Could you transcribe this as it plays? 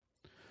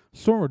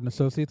Stormwood and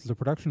Associates is a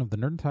production of the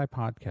Nerd and Tie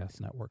Podcast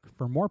Network.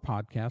 For more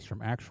podcasts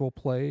from actual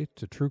play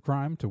to true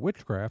crime to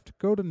witchcraft,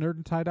 go to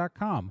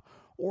nerdandtie.com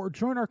or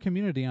join our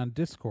community on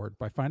Discord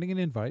by finding an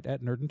invite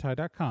at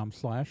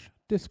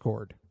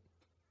nerdandtie.com/discord.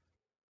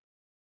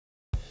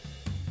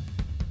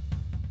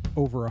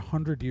 Over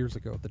 100 years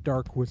ago, the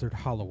dark wizard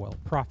Hollowell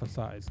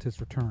prophesied his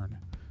return,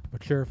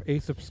 but Sheriff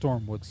Aesop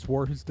Stormwood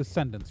swore his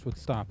descendants would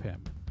stop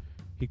him.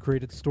 He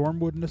created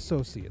Stormwood and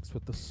Associates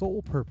with the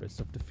sole purpose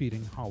of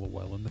defeating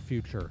Hollowell in the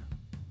future.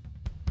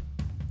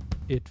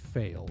 It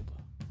failed.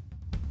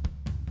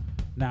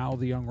 Now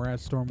the young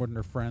Raz Stormwood and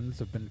her friends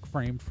have been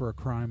framed for a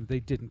crime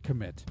they didn't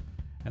commit,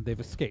 and they've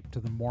escaped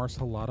to the Morris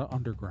Halata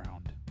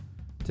Underground.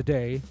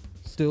 Today,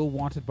 still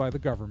wanted by the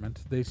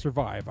government, they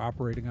survive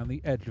operating on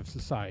the edge of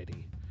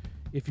society.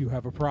 If you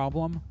have a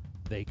problem,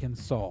 they can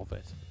solve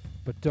it.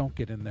 But don't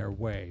get in their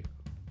way,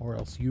 or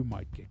else you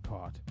might get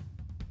caught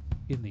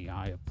in the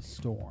eye of the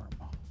storm.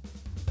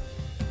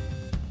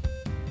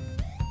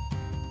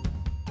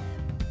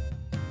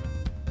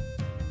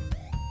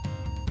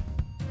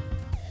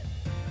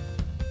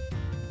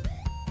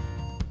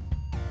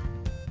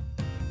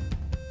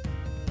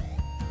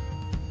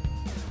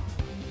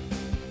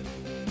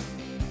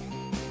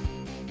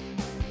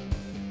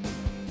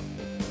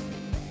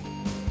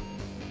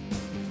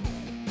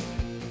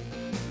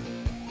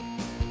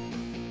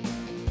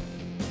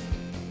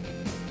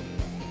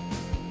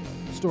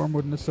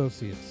 Stormwood and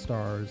Associates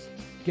stars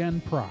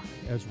Gen Proc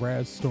as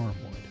Raz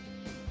Stormwood,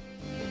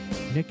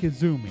 Nick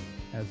Izumi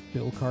as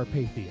Bill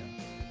Carpathia,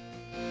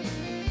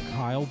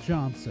 Kyle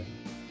Johnson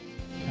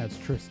as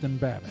Tristan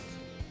Babbitt,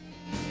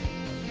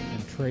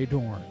 and Trey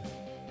Dorn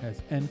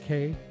as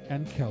NK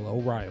and Kel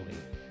O'Reilly.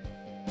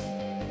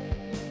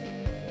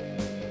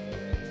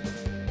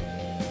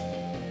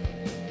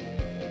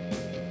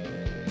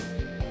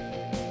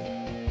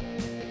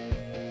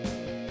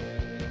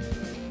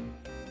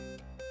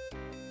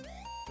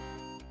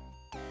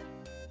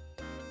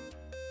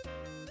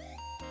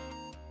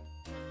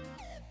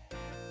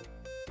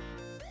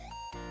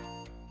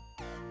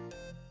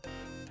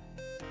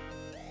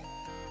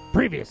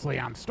 Previously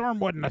on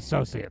Stormwood and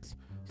Associates.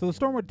 So the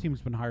Stormwood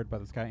team's been hired by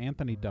this guy,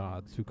 Anthony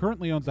Dodds, who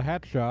currently owns a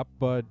hat shop,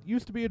 but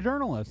used to be a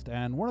journalist.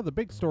 And one of the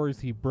big stories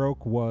he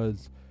broke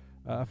was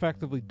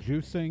effectively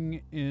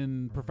juicing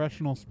in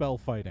professional spell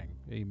fighting,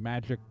 a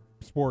magic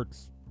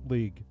sports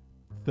league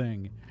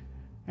thing.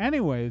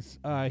 Anyways,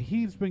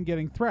 he's been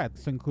getting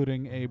threats,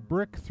 including a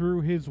brick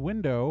through his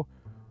window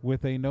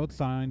with a note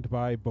signed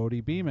by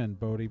Bodhi Beeman.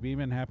 Bodhi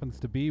Beeman happens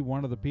to be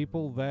one of the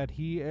people that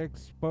he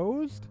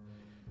exposed.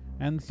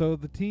 And so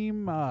the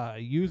team,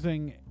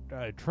 using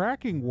a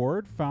tracking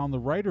ward, found the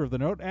writer of the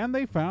note, and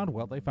they found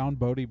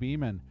Bodhi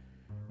Beeman.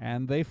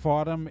 And they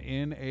fought him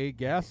in a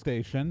gas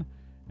station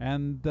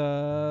and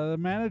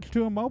managed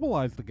to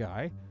immobilize the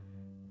guy,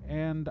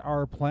 and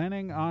are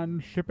planning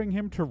on shipping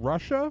him to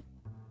Russia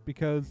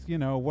because,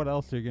 what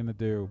else are you going to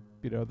do?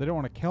 They don't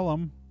want to kill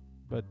him,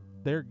 but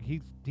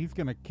he's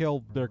going to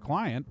kill their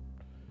client,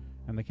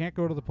 and they can't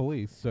go to the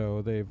police.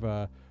 So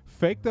they've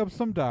faked up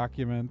some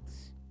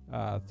documents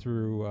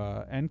through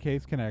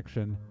NK's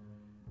connection,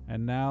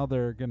 and now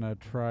they're gonna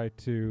try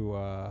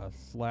to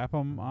slap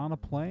him on a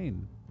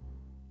plane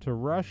to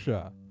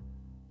Russia,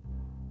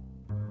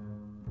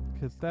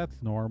 because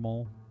that's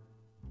normal.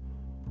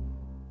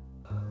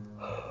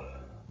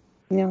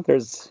 Yeah,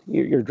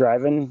 you're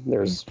driving.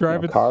 There's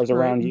cars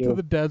around you. Into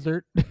the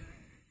desert.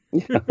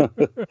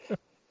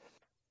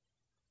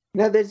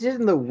 Now, this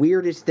isn't the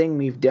weirdest thing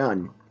we've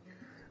done.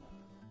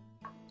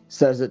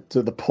 Says it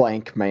to the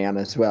plank man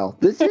as well.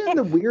 This isn't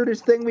the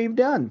weirdest thing we've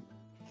done.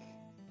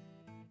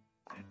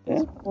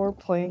 This poor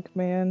plank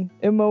man,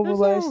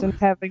 immobilized and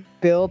having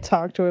Bill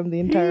talk to him the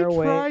entire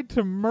way. He tried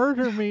to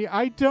murder me.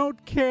 I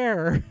don't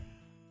care.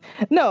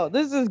 No,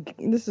 this is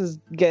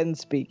Gen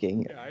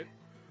speaking. Yeah,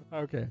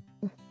 okay.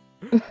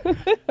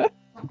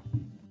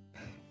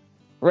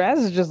 Raz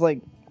is just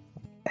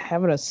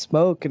having a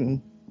smoke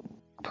and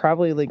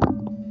probably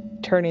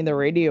turning the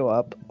radio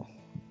up.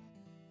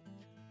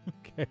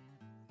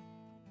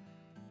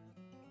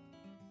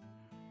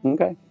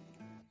 Okay.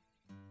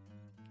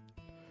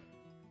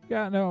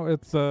 Yeah, no,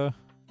 it's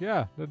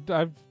yeah.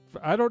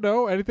 I don't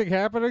know anything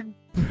happening.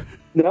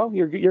 No,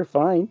 you're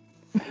fine.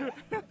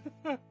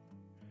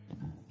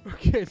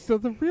 Okay, so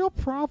the real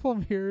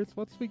problem here is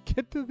once we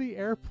get to the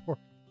airport.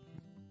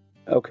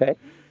 Okay.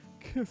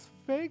 Because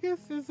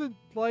Vegas isn't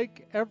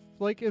like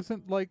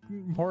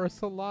Morris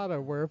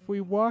Halata, where if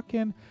we walk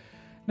in,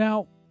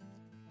 now,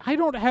 I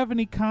don't have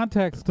any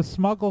contacts to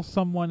smuggle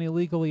someone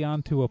illegally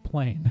onto a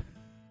plane.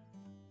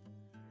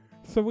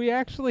 So we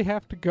actually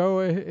have to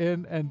go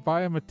in and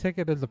buy him a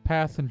ticket as a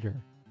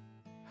passenger.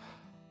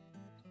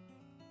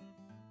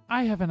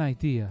 I have an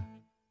idea.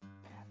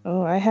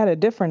 Oh, I had a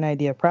different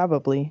idea,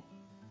 probably.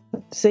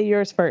 Say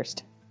yours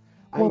first.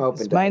 I'm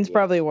open to mine's ideas.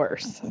 probably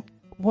worse.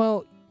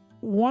 Well,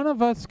 one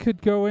of us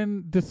could go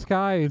in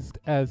disguised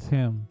as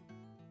him.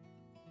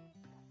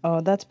 Oh,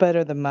 that's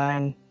better than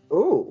mine.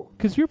 Ooh.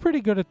 Because you're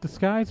pretty good at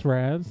disguise,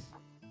 Raz.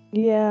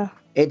 Yeah.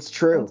 It's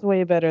true. That's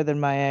way better than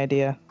my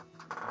idea.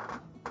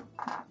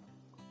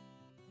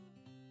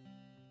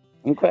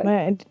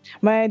 Okay.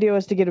 My idea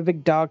was to get a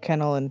big dog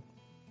kennel and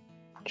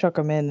chuck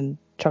them in and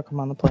chuck them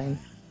on the plane.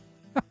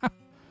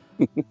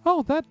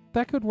 Oh,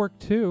 that could work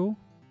too.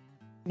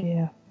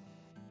 Yeah.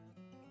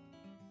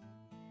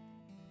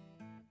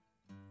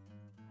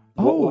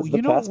 What was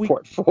the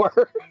passport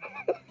for?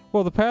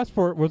 Well, the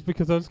passport was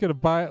because I was gonna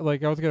buy,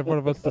 like, I was gonna have one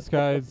of us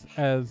disguise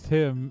as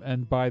him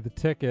and buy the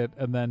ticket,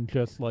 and then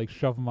just like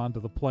shove him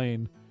onto the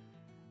plane.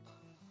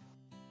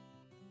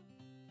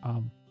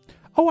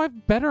 Oh, I have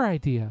a better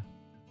idea,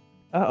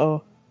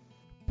 Uh-oh.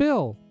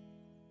 Bill.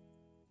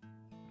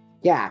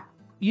 Yeah.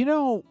 You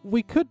know,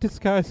 we could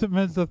disguise him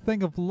as a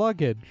thing of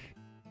luggage.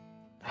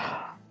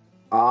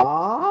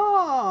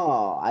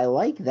 Oh, I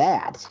like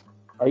that.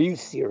 Are you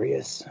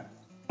serious?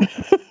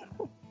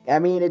 I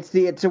mean,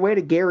 it's a way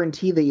to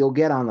guarantee that you'll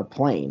get on the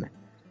plane.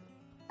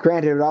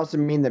 Granted, it would also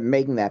mean that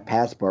making that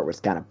passport was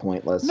kind of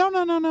pointless.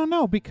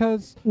 No,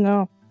 because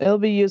No, it'll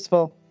be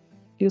useful.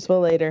 Useful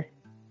later.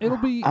 it'll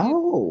be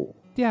Oh.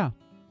 yeah.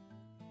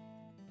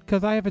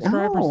 Because I have his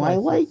driver's Oh, I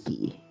license. like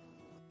ye.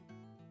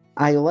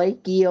 I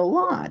like ye a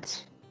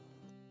lot.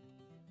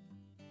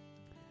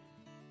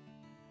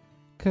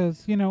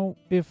 Because, you know,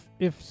 if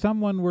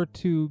someone were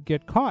to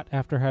get caught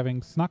after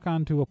having snuck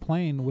onto a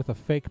plane with a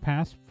fake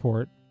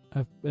passport,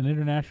 an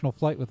international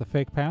flight with a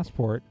fake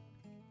passport.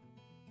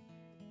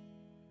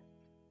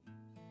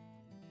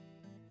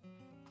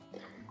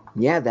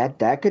 Yeah,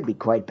 that could be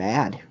quite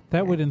bad.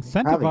 That would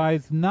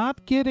incentivize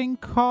not getting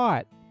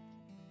caught.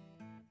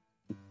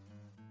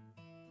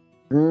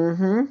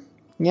 Mm-hmm.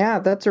 Yeah,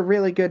 that's a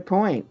really good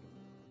point.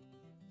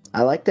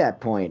 I like that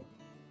point.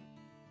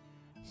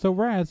 So,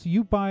 Raz,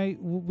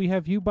 we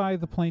have you buy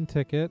the plane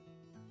ticket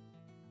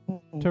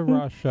to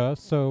Russia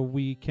so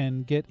we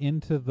can get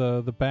into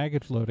the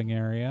baggage loading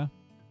area.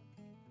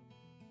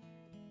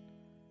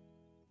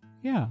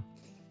 Yeah.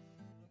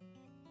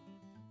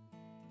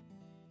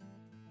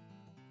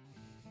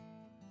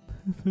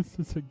 This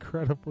is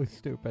incredibly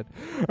stupid.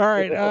 All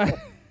right.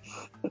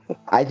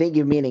 I think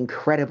you mean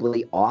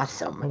incredibly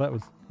awesome. Well,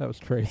 that was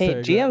Trey. Hey, saying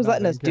that, GM's not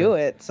letting us MK. do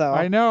it, so.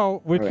 I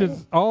know, which Okay.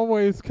 is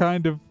always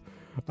kind of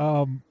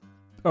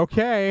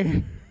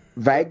okay.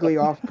 Vaguely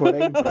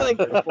off-putting. but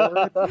Like-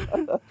 straightforward.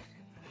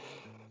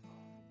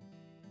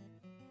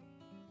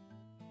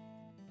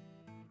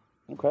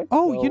 Okay.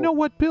 Oh, so- you know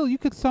what, Bill? You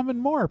could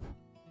summon Morp.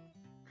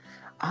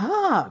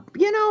 I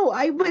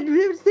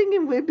was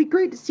thinking it'd be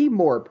great to see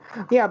Morp.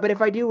 Yeah, but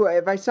if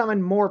I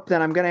summon Morp, then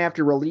I'm gonna have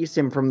to release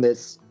him from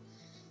this.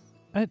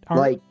 I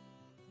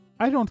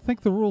don't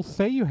think the rules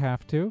say you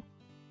have to.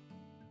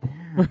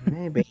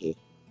 maybe.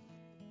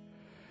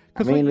 I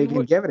 'Cause mean, what we you can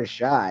would- give it a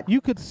shot.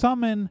 You could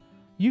summon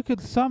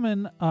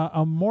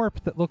a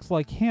Morp that looks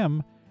like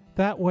him.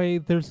 That way,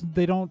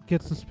 they don't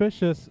get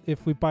suspicious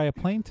if we buy a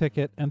plane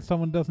ticket and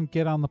someone doesn't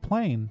get on the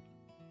plane.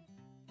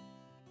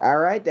 All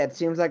right, that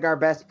seems like our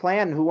best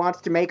plan. Who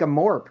wants to make a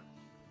Morp?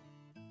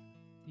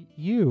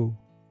 You.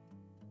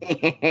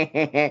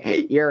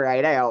 You're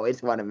right. I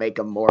always want to make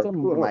a Morp. What's a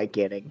Who am Morp? I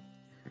kidding?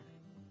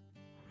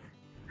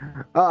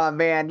 Oh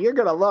man, you're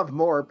gonna love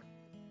Morp.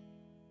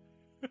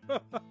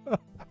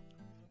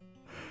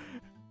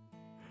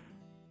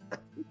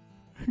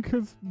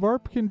 Because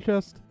Morp can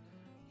just,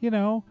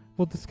 we'll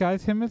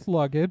disguise him as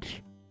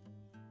luggage.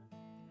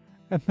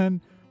 And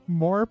then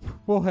Morp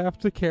will have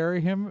to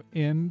carry him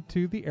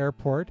into the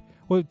airport.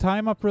 We'll tie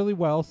him up really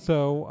well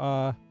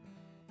so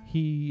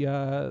he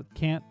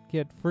can't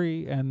get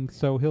free, and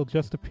so he'll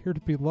just appear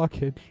to be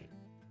luggage.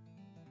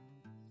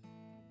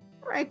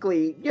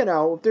 Frankly,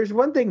 if there's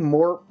one thing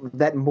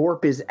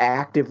Morp is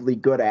actively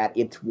good at,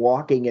 it's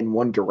walking in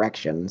one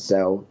direction.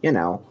 So,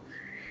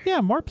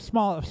 Yeah, Morp's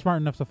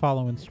smart enough to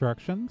follow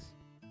instructions.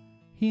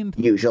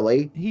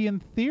 usually. He, in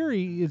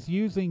theory, is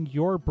using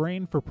your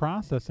brain for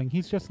processing.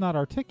 He's just not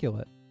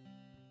articulate.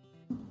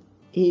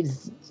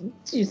 He's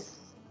just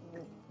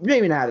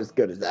maybe not as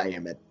good as I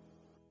am at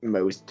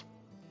most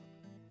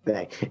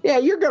things. Yeah,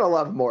 you're gonna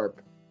love Morp.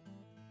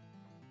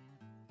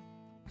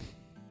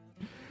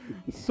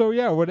 So,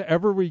 yeah,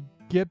 whenever we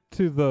get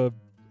to the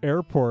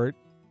airport...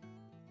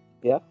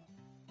 Yeah.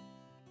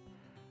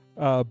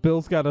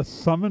 Bill's got to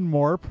summon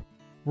Morp.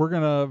 We're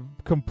gonna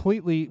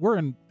completely... We're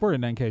in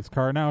NK's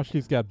car now.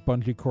 She's got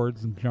bungee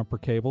cords and jumper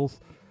cables.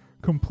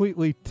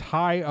 Completely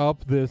tie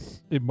up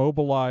this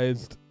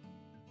immobilized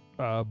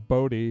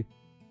Bodhi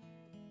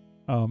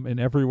in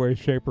every way,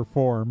 shape, or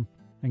form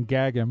and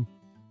gag him.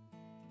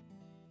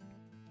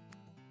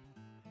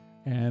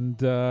 And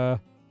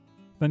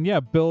then, yeah,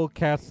 Bill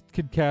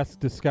could cast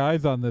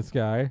Disguise on this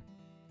guy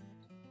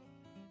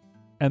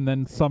and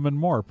then summon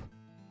Morp.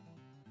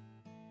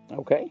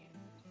 Okay.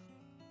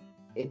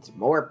 It's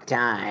Morp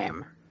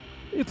time.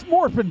 It's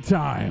Morphin'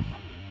 time!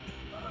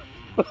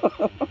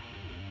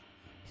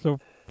 So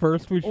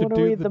first we should What are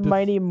do we, the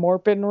mighty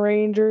Morpin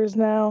Rangers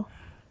now?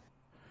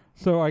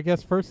 So I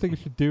guess first thing you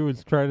should do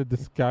is try to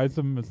disguise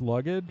him as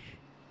luggage.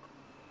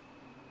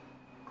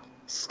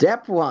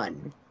 Step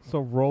 1. So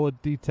roll a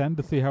d10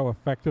 to see how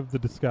effective the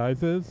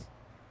disguise is.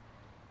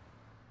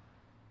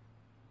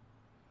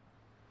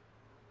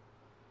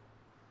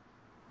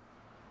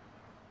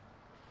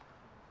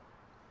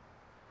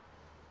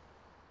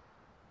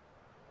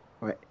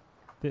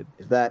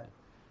 Is that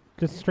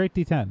just straight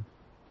D10?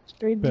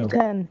 Straight Bill.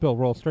 D10. Bill,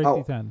 roll straight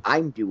D10.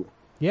 I'm due.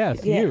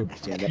 Yes, Yeah. you.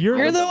 Damn it.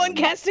 You're the one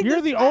casting.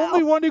 You're the the spell.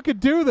 only one who could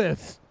do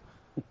this.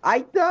 I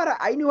thought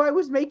I knew I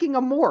was making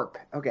a morp.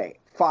 Okay,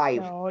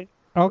 5. No,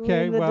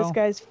 Okay, the well,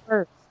 disguise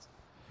first.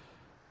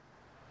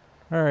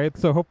 all right.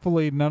 So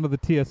hopefully none of the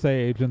TSA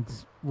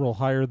agents roll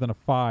higher than a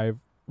 5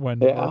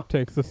 when Yeah. Morp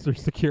takes us through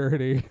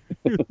security.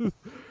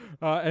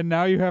 And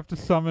now you have to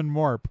summon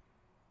Morp.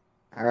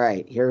 All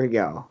right, here we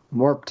go.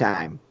 Morp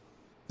time.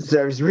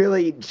 So I was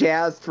really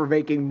jazzed for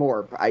making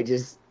morp. I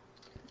just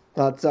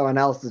thought someone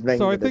else was making.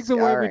 So I think the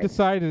way all we right.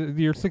 decided,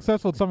 you're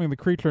successful at summoning the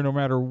creature no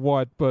matter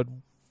what, but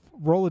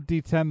roll a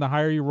D10. The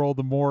higher you roll,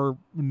 the more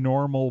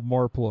normal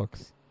Morp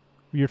looks.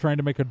 You're trying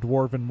to make a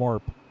dwarven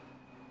Morp.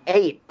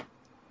 8.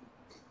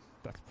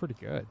 That's pretty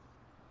good.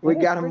 We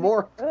Yeah, got a pretty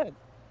morp. good.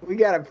 We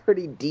got a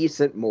pretty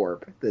decent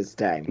morp this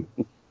time.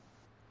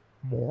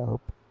 Morp.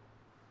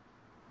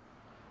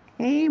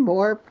 Hey,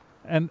 morp.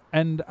 And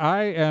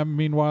I am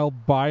meanwhile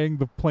buying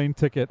the plane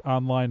ticket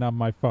online on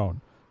my phone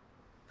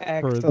for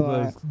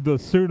Excellent. the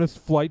soonest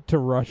flight to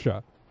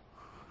Russia.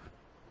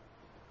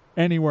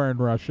 Anywhere in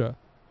Russia.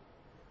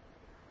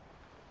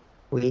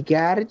 We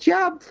got a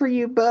job for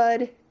you,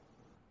 bud.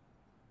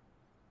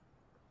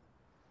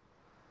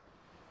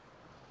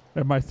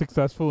 Am I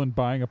successful in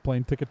buying a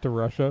plane ticket to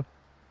Russia?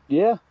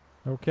 Yeah.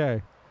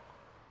 Okay.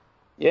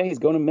 Yeah, he's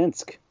going to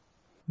Minsk.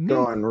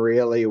 Going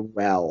really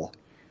well.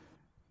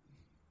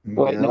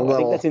 Wait, Yeah, no,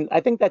 well, I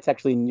think that's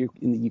actually in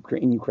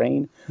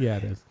Ukraine. Yeah,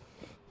 it is.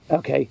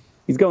 Okay,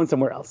 he's going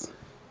somewhere else.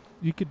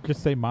 You could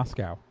just say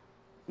Moscow.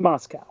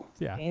 Moscow.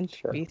 Yeah. St.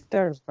 Sure.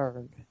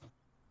 Petersburg.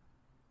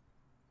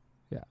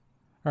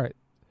 All right.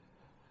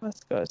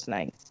 Moscow is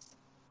nice.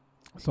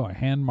 So I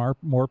hand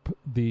Morp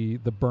the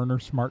burner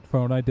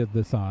smartphone I did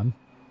this on.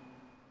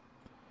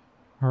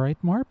 All right,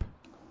 Morp.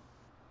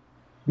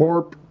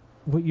 morp.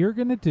 What you're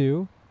going to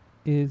do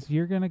is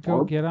you're going to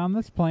go Morp. get on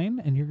this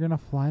plane and you're going to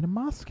fly to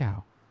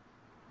Moscow.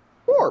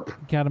 Morp. You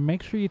got to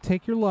make sure you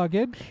take your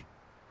luggage.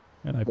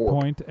 And I Morp.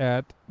 point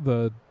at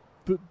the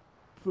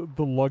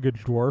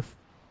luggage dwarf.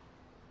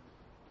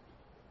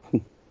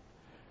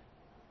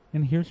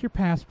 And here's your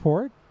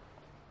passport.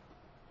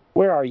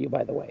 Where are you,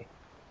 by the way?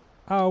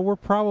 We're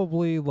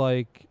probably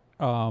like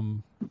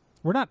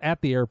we're not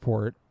at the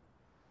airport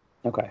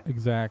Okay.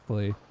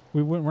 exactly.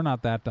 We're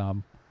not that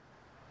dumb.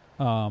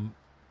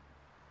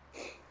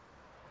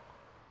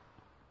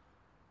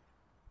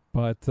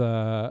 But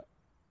I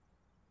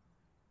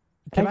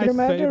can can I say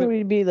imagine that?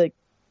 we'd be like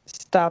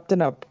stopped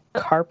in a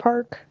car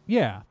park,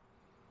 Yeah,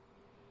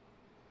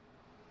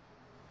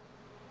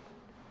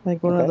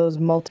 like one Okay. of those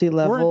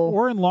multi-level.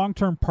 we're in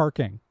long-term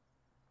parking,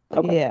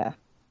 Okay. Yeah.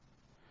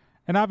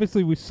 and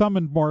obviously we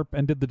summoned Morp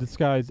and did the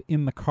disguise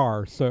in the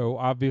car. So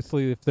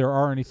obviously, if there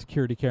are any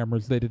security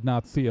cameras, they did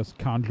not see us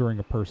conjuring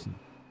a person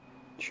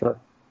Sure.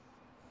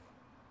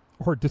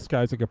 or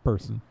disguising a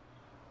person.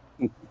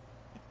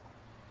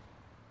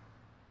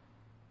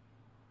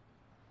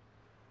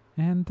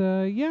 And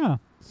yeah,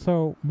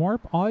 so Morp,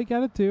 all you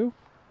gotta do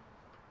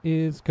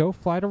is go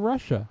fly to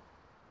Russia.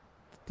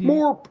 Do you-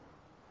 Morp.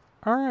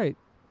 All right.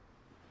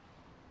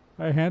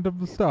 I hand him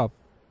the stuff.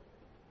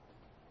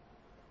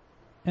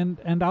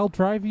 And I'll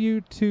drive you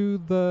to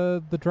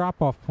the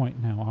drop-off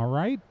point now, all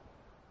right?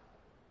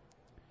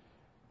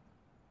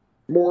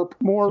 Morp.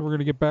 So we're going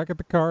to get back at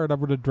the car, and I'm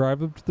going to drive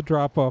them to the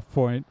drop-off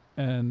point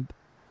and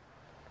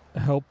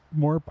help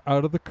Morp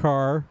out of the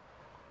car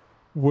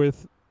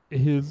with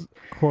his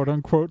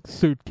quote-unquote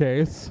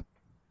suitcase.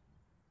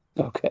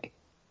 Okay.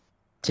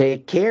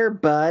 Take care,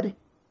 bud.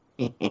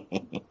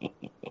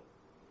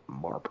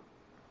 Morp.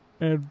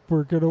 And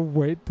we're going to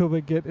wait till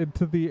they get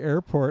into the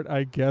airport,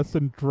 I guess,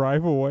 and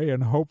drive away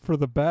and hope for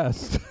the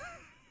best.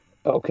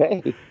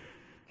 Okay.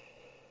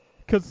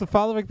 Because the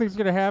following thing's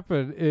going to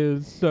happen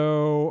is,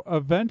 so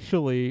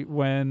eventually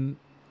when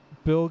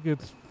Bill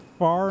gets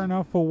far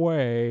enough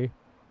away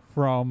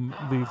from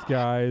these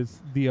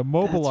guys, the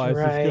immobilize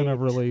is going to right.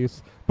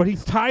 release. But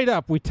he's tied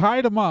up. We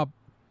tied him up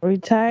We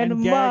tied and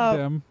him gagged up.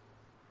 him.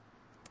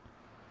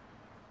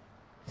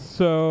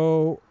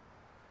 So,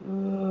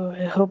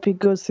 I hope he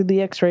goes through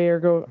the X-ray or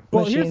go.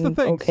 well, machine. here's the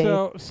thing. Okay.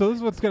 So this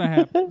is what's going to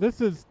happen.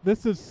 This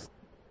is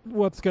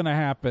what's going to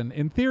happen.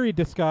 In theory,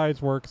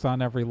 disguise works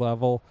on every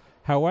level.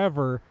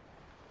 However,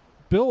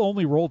 Bill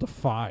only rolled a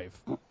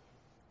 5.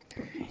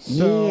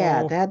 So,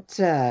 Yeah, that's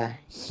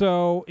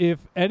So if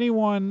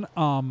anyone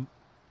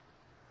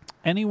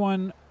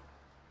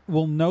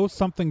will know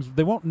something's,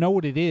 they won't know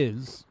what it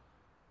is,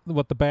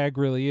 what the bag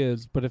really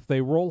is, but if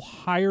they roll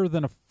higher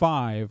than a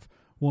 5,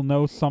 we'll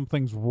know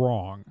something's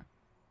wrong.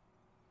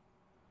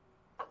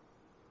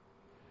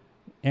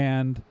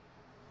 And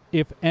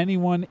if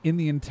anyone in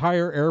the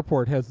entire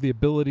airport has the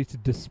ability to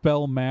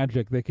dispel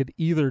magic, they could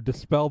either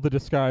dispel the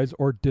disguise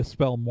or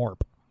dispel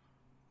Morp.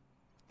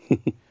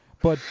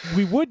 But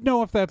we would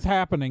know if that's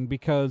happening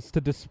because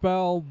to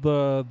dispel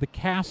the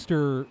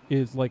caster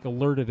is like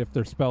alerted if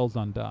their spell's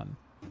undone.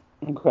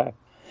 Okay.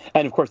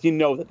 And of course, you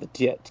know that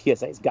the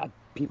TSA's got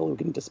people who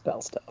can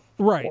dispel stuff.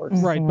 Right, Of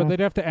course. right, but they'd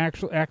have to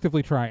actually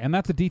actively try, and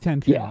that's a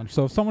D10 Yeah. challenge.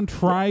 So if someone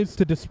tries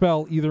to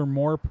dispel either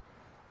Morp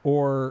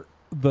or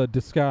the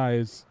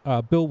disguise,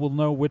 Bill will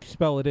know which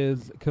spell it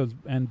is,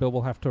 and Bill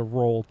will have to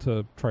roll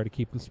to try to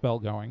keep the spell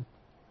going.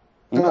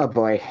 Oh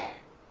boy.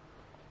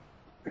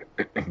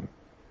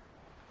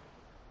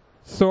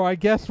 So I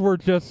guess we're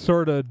just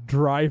sort of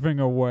driving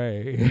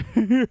away.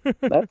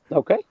 That's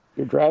okay.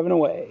 You're driving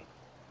away.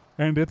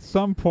 And at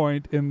some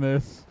point in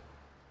this,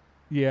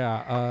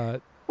 yeah,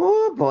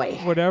 Oh boy.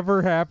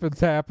 whatever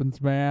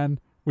happens, man.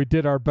 We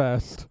did our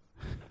best.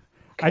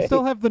 I Okay.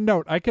 still have the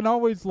note. I can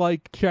always,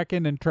 check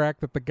in and track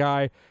that the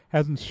guy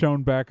hasn't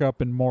shown back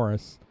up in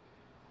Morris.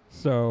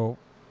 So,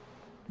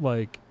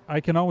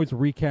 I can always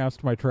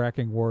recast my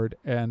tracking word,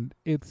 and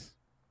it's,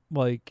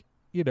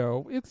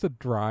 it's a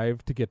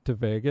drive to get to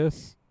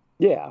Vegas.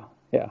 Yeah,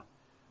 yeah.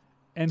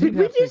 And Did he'd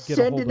we have to just get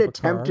a send hold an of a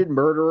car. attempted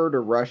murderer to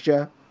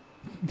Russia?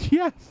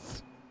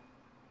 Yes.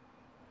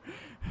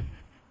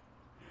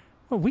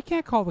 Well, we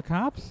can't call the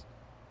cops.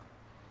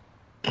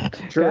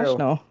 True. Gosh,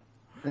 no.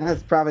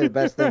 That's probably the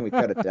best thing we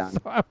could have done.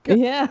 So I'm gonna,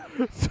 Yeah.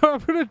 so I'm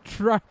gonna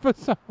drive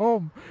us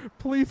home.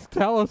 Please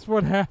tell us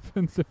what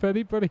happens if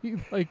anybody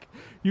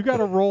you got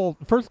to roll.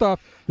 First off,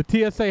 the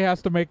TSA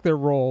has to make their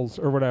rolls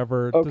or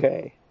whatever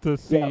Okay. to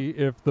see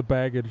if the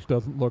baggage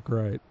doesn't look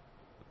right.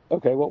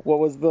 Okay. What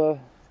was the?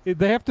 If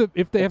they have to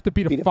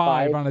beat a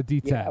 5 on a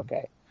D10. Yeah.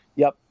 Okay.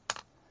 Yep.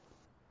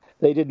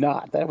 They did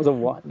not. That was a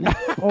 1.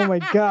 Oh my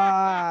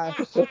gosh.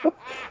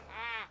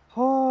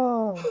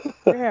 Oh,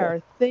 they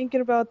are thinking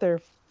about their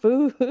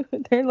food.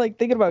 They're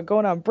thinking about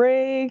going on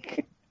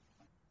break.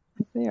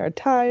 They are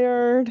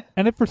tired.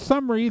 And if for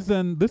some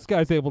reason this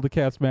guy's able to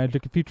cast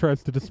magic, if he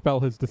tries to dispel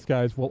his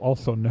disguise, we'll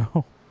also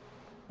know.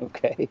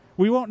 Okay.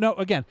 We won't know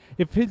again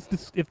if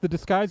the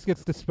disguise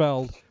gets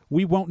dispelled.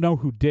 We won't know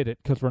who did it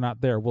because we're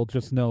not there. We'll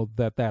just know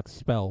that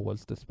spell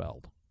was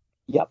dispelled.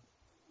 Yep.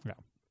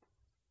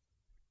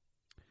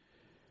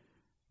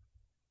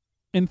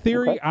 In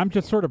theory, Okay. I'm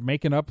just sort of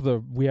making up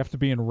we have to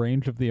be in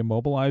range of the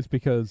immobilize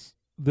because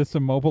this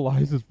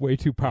immobilize is way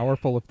too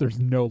powerful if there's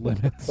no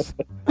limits.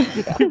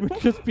 It would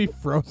just be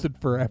frozen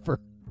forever.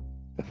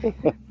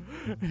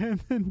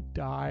 And then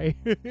die.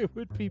 It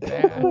would be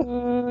bad.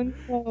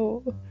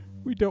 No.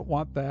 We don't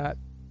want that.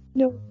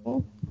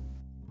 No.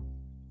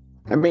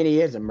 I mean,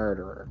 he is a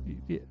murderer.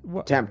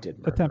 Attempted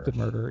Attempted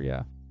murderer. murder,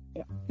 yeah.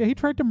 Yeah. Yeah, he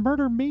tried to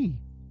murder me.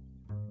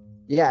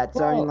 Yeah, it's,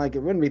 I mean, Well- it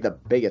wouldn't be the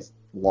biggest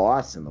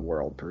loss in the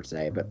world, per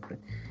se,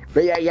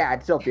 but yeah,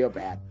 I'd still feel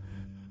bad.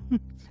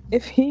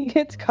 If he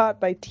gets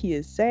caught by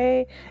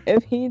TSA,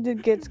 if he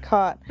gets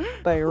caught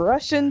by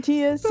Russian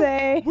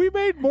TSA, We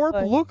made Morp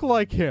Like- look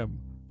like him.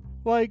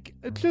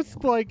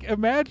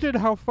 Imagine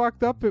how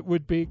fucked up it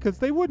would be, because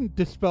they wouldn't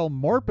dispel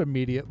Morp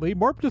immediately.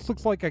 Morp just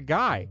looks like a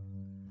guy.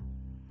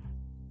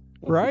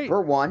 Right?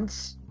 For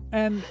once.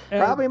 And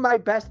Probably my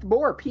best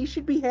morp. He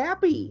should be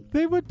happy.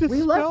 they would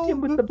We left dispel him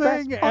with the the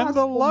best thing, and the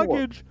possible Morp.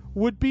 luggage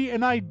would be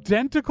an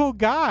identical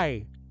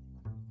guy.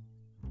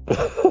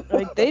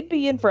 they'd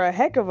be in for a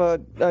heck of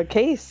a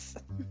case.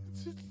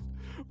 It's just,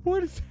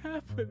 what is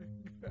happening?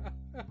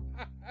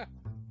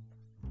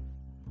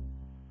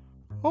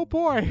 Oh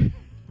boy.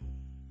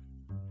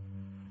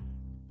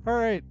 All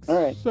right. All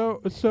right.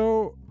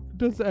 So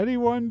does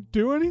anyone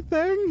do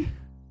anything?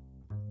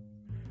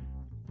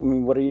 I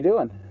mean, what are you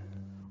doing?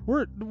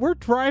 We're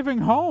driving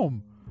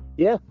home.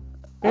 Yeah.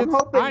 I'm It's-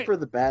 hoping for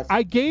the best.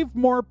 I gave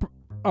Morp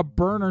a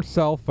burner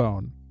cell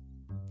phone,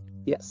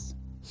 Yes.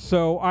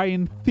 so I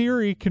in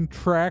theory can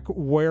track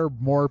where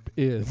Morp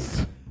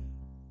is.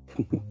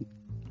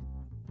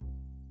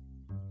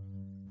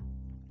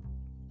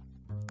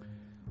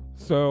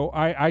 So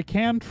I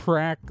can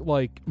track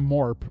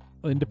Morp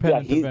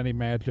independent he's- of any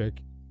magic.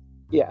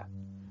 Yeah.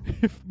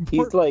 If He's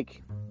Morp-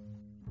 like,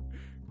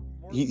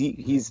 he's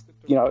he's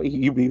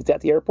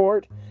at the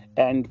airport,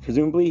 and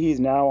presumably he's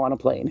now on a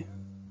plane.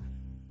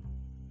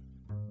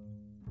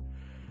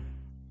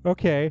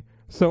 Okay,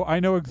 so I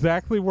know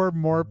exactly where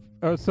Morp.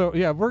 So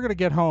yeah, we're gonna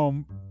get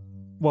home.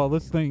 Well,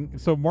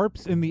 so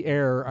Morp's in the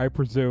air, I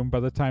presume, by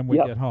the time we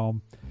Yep. get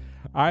home.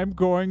 I'm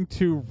going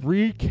to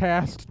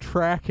recast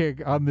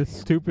tracking on this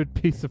stupid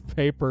piece of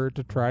paper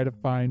to try to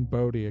find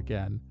Bodhi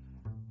again.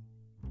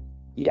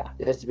 Yeah.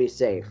 Just to be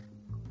safe.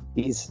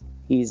 He's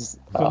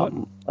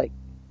So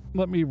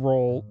Let me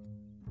roll.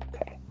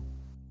 okay.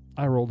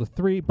 I rolled a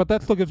 3, but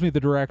that still gives me the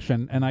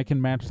direction, and I can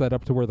match that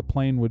up to where the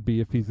plane would be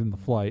if he's in the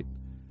flight.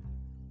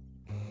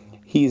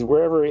 He's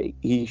wherever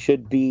he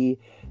should be,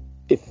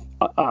 if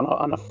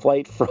on a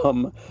flight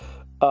from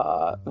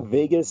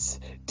Vegas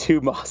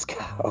to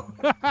Moscow.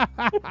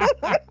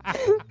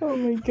 Oh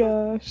my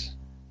gosh.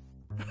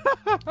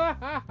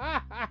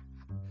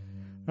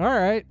 All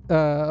right.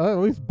 At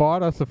least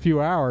bought us a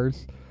few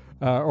hours,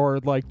 or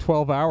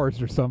 12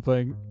 hours or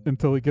something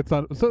until he gets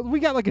on. So we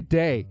got a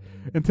day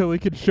until he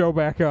can show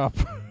back up.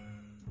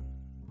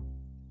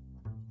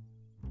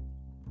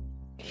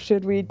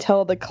 Should we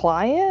tell the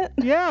client?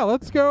 Yeah,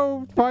 let's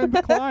go find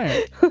the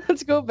client.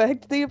 Let's go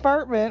back to the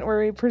apartment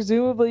where he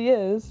presumably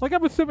is. Like,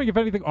 I'm assuming if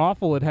anything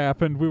awful had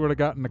happened, we would have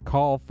gotten a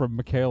call from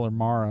Mikhail or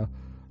Mara.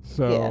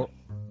 So, Yeah.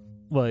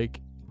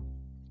 like,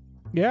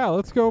 yeah,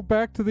 let's go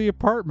back to the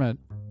apartment.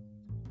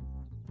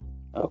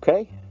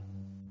 Okay.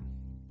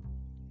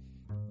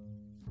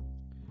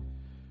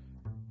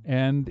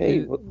 And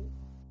Hey,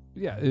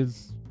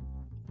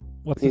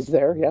 what's he's his,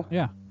 there, yeah.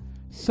 yeah.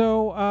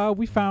 So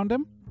we found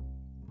him.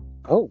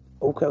 Oh,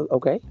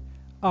 okay.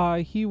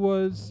 He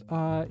was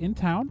in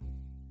town.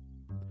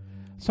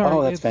 Sorry.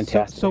 Oh, that's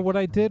fantastic. So what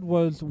I did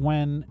was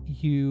when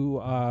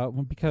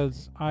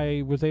because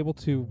I was able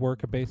to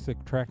work a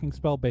basic tracking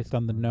spell based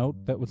on the note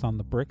that was on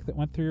the brick that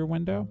went through your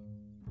window.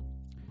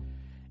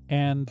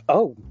 And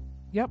Oh,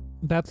 yep,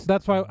 that's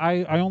why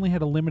I only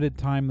had a limited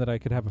time that I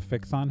could have a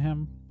fix on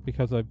him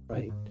because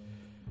right.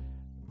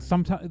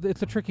 sometimes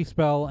it's a tricky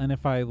spell, and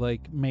if I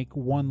like make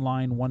one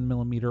line 1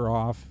 millimeter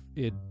off,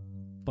 it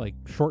like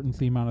shortens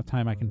the amount of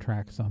time I can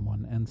track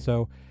someone. And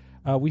so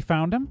we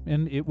found him,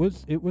 and it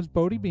was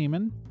Bodhi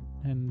Beeman,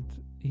 and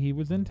he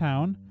was in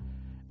town,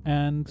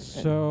 and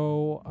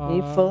so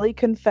He fully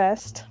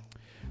confessed.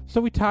 so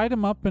we tied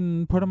him up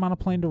and put him on a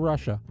plane to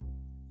Russia.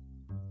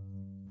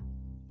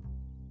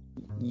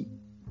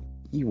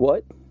 You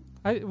what?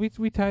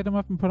 We tied him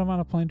up and put him on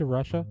a plane to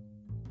Russia.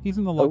 He's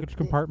in the luggage Okay.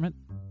 compartment.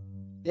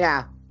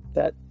 Yeah.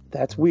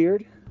 That's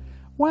weird.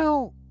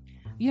 Well,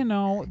 you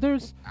know,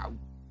 there's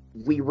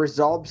We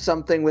resolved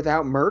something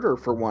without murder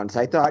for once.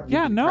 I thought. You'd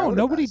yeah, be no, proud of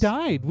nobody us.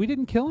 died. We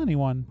didn't kill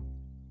anyone.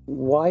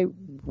 Why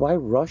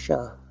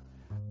Russia?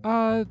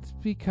 It's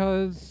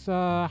because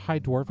high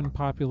dwarven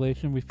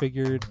population. We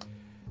figured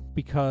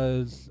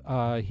because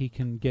he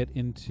can get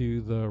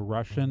into the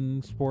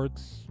Russian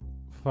sports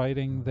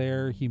fighting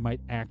there, he might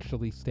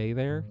actually stay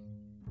there.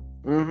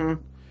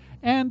 Mm-hmm.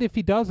 And if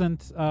he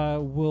doesn't,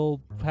 we'll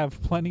have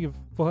plenty of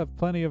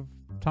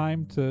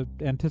time to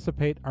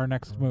anticipate our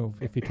next move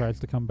if he tries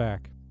to come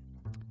back.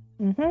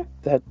 Mm-hmm.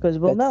 That Because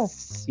we'll know.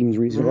 seems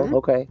reasonable. Mhm.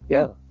 Okay,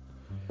 yeah,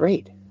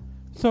 great.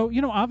 So, you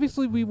know,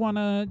 obviously we want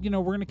to, you know,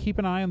 we're going to keep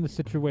an eye on the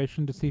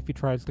situation to see if he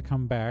tries to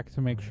come back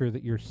to make sure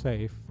that you're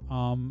safe.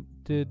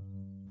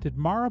 Did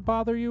Mara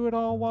bother you at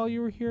all while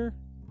you were here?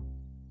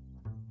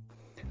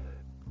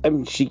 I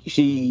mean, she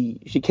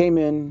came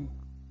in.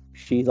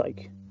 She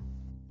like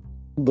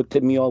looked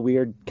at me all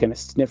weird, kind of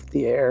sniffed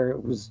the air.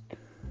 It was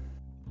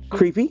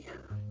creepy.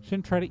 She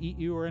didn't try to eat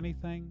you or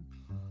anything?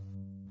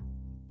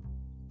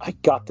 I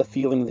got the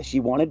feeling that she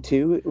wanted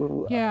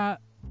to. Yeah,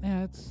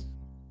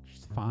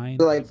 she's fine.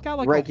 Like, she's got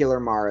like regular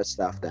Mara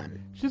stuff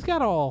then. she's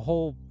got a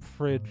whole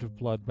fridge of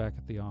blood back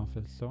at the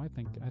office, so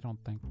I don't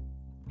think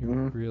you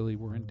Mhm. really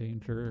were in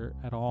danger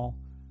at all.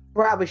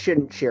 Probably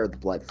shouldn't share the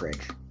blood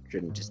fridge.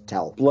 Shouldn't just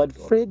tell. Blood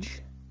people.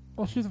 fridge.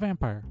 Well, she's a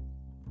vampire.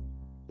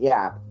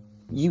 Yeah.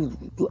 You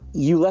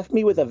left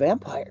me with a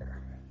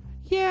vampire.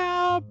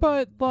 Yeah,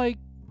 but like,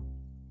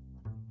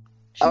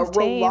 A She's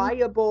tame.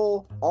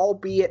 reliable,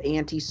 albeit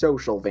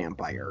antisocial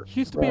vampire.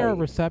 she used to be our Right.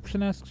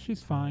 receptionist.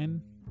 She's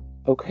fine.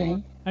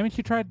 Okay. I mean,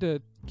 she tried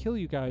to kill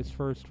you guys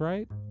first,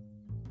 right?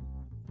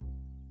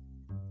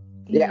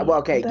 Yeah, well,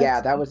 okay, yeah,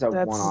 That's- that was a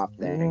that's- one-off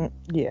thing.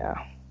 Yeah.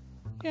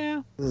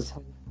 Yeah, This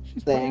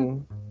she's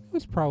thing. it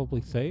was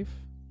probably safe.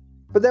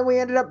 But then we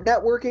ended up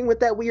networking with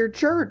that weird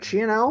church,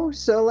 you know?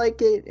 So, like,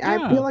 I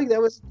Yeah. feel like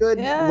that was a good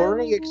Yeah.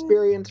 learning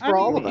experience for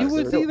all of us. It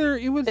was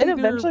really. It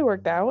eventually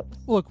worked out.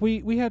 Look,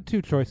 we had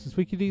two choices.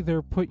 We could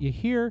either put you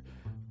here,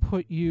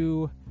 put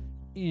you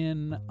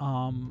in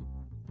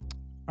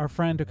our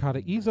friend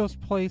Okada Izo's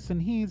place, and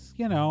he's,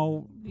 you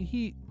know,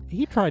 he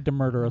tried to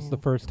murder us the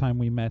first time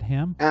we met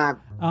him.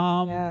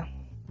 Yeah.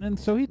 And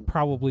so he'd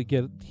probably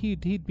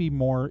he'd be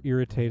more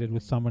irritated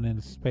with someone in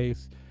his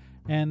space.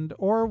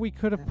 Or we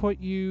could have put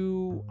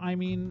you, I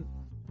mean,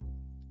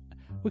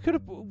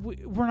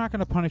 we're not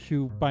going to punish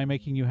you by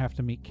making you have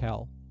to meet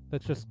Kel.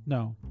 That's just,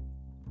 no.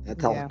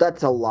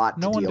 That's a lot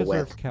No to one deal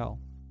deserves with. Kel.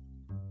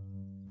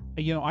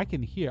 You know, I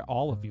can hear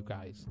all of you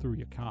guys through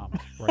your comms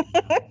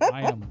right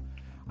now.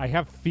 I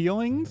have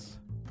feelings.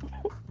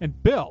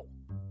 And Bill,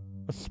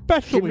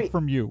 especially Jimmy-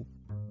 from you.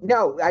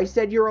 No, I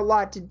said you're a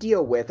lot to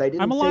deal with. I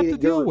didn't I'm a say lot that to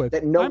deal you're- with.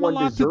 that no I'm a one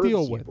lot to deserves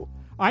deal you. with.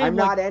 I am I'm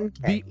like not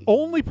NK. the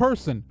only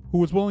person who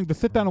was willing to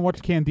sit down and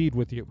watch Candide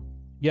with you.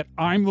 Yet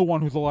I'm the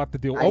one who's a lot to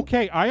deal with.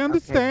 Okay, I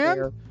understand.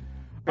 fair.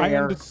 I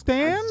Fair.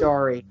 understand. I'm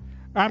sorry.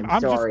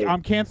 I'm sorry.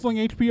 I'm canceling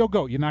HBO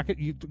Go. You're not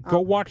gonna go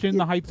watch In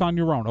the Heights on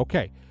your own.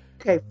 Okay.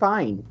 Okay,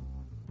 fine.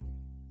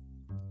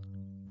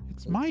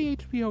 It's my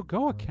HBO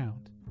Go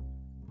account.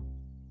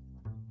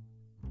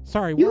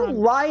 Sorry, You we're on,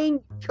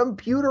 lying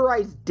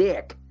computerized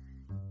dick.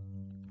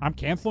 I'm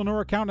canceling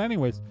her account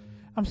anyways.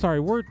 I'm sorry.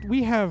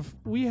 We have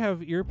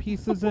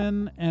earpieces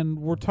in, and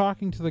we're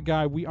talking to the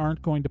guy. We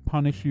aren't going to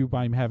punish you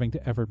by having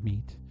to ever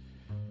meet.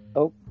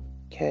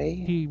 Okay.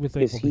 He was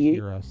Is able to he-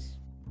 hear us.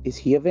 Is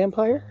he a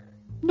vampire?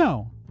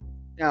 No,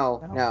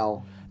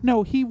 No.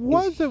 he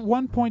was at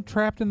one point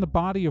trapped in the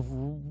body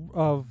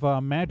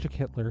of Magic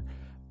Hitler,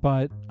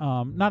 but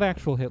not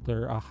actual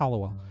Hitler,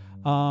 Hollowell.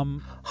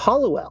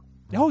 Hollowell.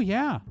 Oh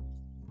yeah.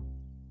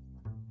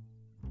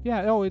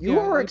 Yeah. Oh, You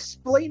are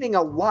explaining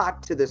a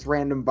lot to this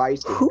random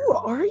bystander. Who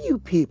are you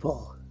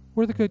people?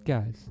 we're the good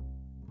guys.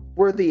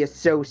 We're the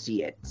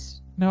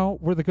associates. No,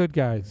 we're the good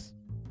guys.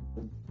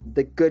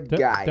 The good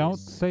guys. Don't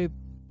say.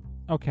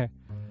 Okay.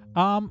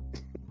 I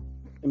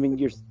mean,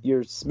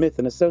 you're Smith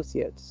and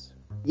Associates.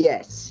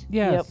 Yes.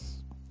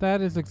 Yes.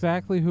 That is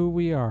exactly who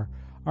we are.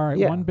 All right,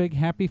 Yeah. one big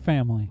happy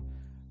family,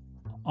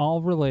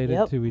 all related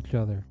Yep. to each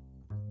other.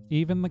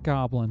 Even the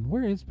goblin.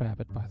 Where is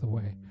Babbitt, by the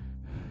way?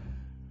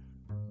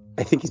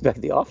 I think he's back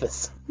at the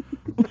office.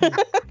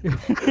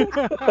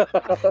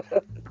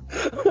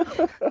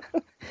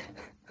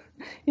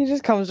 He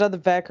just comes out the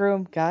back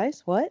room.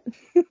 Guys, what?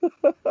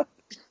 All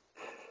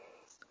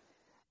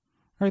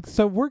right,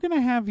 so we're going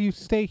to have you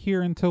stay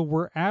here until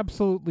we're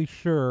absolutely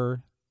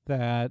sure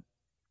that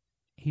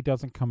he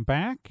doesn't come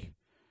back.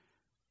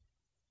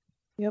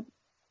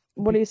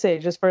 What do you say?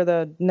 Just for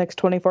the next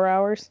 24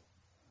 hours?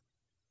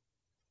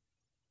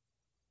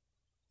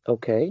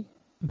 Okay.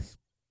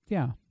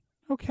 Yeah.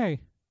 Okay.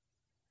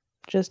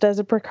 Just as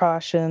a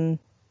precaution.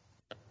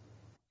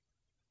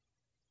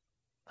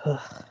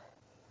 Ugh.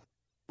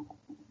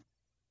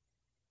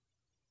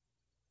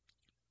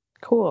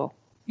 Cool.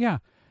 Yeah.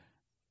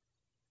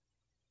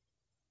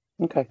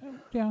 Okay.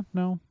 Yeah.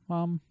 No.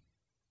 What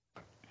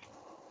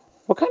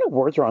kind of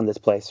wards are on this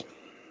place?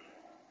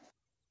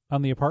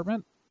 On the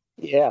apartment,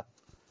 Yeah.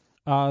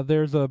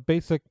 there's a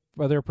basic.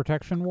 There are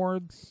protection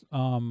wards.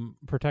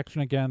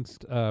 Protection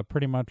against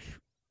pretty much.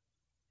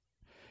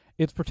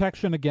 It's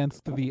protection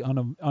against the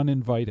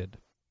uninvited.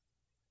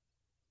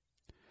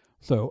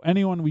 So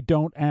anyone we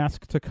don't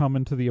ask to come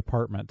into the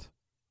apartment.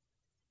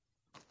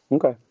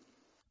 Okay.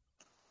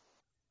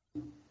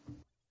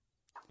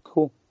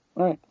 Cool.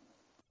 All right.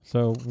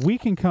 So we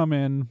can come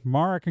in,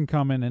 Mara can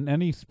come in, and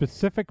any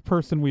specific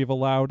person we've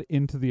allowed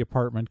into the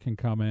apartment can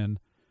come in.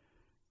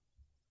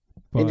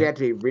 And you But have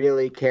to be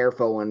really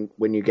careful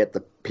when you get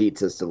the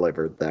pizzas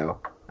delivered, though.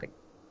 Like,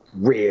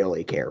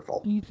 really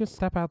careful. you just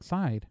step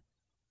outside.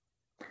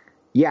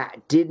 Yeah,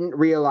 didn't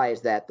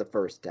realize that the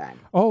first time.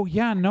 Oh,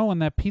 yeah, no,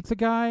 and that pizza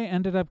guy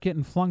ended up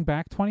getting flung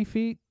back 20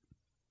 feet.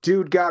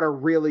 Dude got a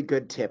really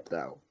good tip,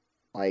 though.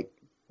 Like,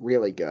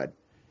 really good.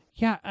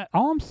 Yeah,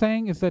 all I'm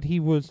saying is that he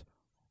was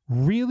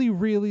really,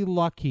 really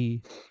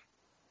lucky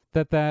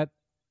that that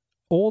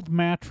old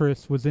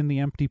mattress was in the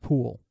empty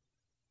pool.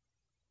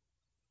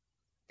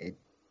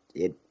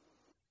 It.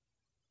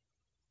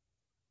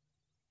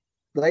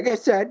 Like I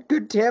said,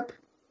 good tip.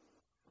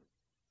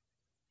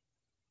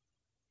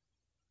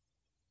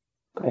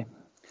 Okay.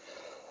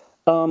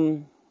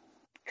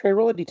 Trey,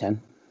 roll a d10.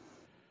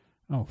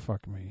 Oh,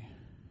 fuck me.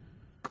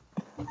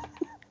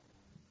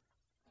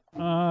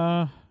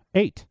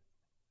 8.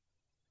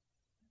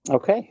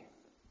 Okay.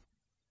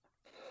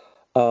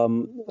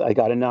 I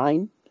got a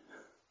 9.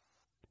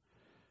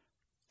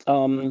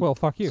 Well,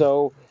 fuck you.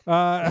 So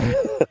that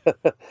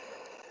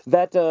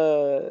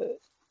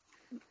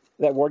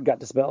ward got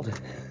dispelled.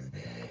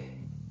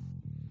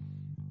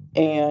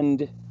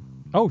 And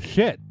Oh,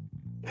 shit.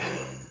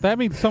 That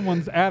means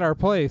someone's at our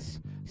place.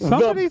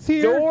 Somebody's the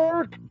here.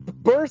 door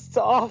bursts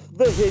off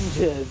the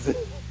hinges.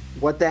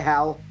 What the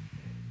hell?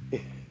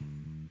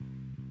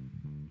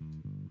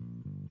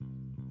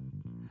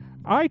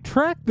 I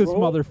tracked this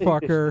Roll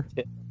motherfucker.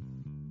 initiative.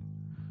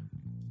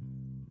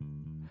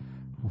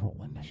 Roll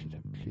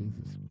initiative.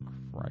 Jesus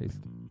Christ.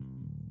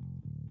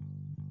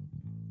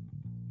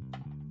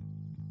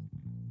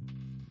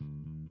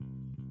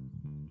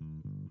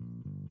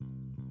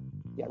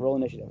 Yeah, roll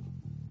initiative.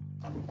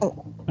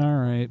 All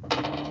right.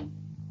 I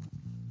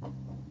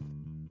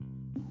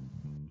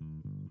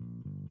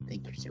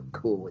think you're so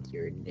cool with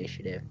your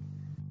initiative.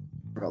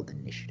 Rolled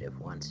initiative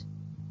once.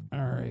 All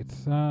right.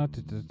 Oh,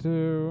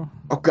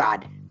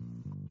 God.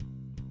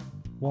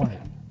 What?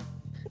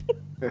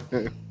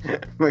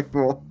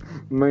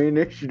 my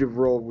initiative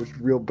roll was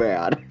real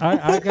bad.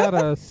 I got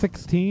a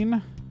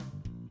 16.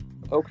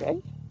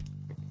 Okay.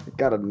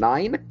 Got a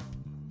 9?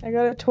 I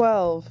got a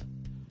 12.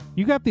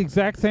 You got the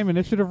exact same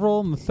initiative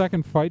roll in the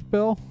second fight,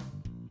 Bill?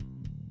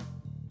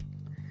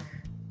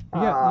 You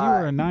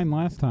were a 9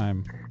 last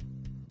time.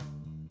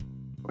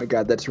 My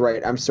God, that's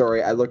right. I'm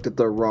sorry. I looked at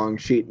the wrong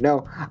sheet.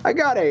 No, I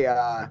got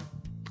a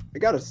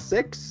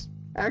 6,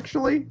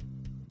 actually.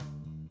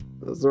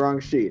 That was the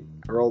wrong sheet.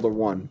 I rolled a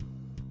 1.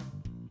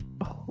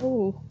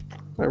 Oh.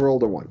 I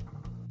rolled a 1.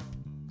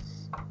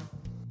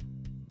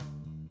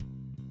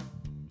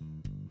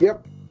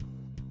 Yep.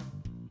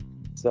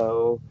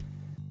 So,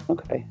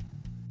 okay.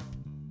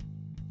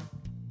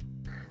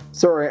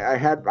 Sorry,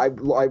 I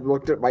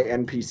looked at my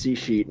NPC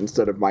sheet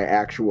instead of my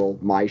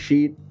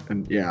sheet,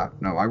 and yeah,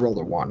 no, I rolled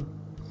a 1.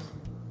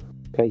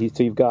 Okay,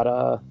 so you've got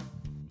a...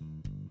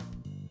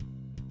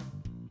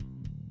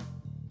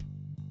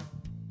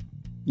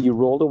 You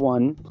rolled a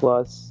 1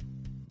 plus...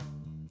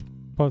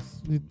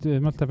 Plus,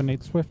 it must have an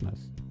 8 swiftness.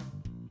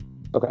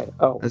 Okay,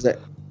 oh. Is it?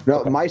 No,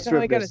 Okay. my No,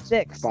 I got a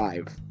swiftness 6.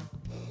 5.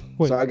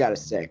 Wait, So I got a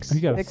 6.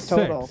 you got a 6 6.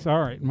 total.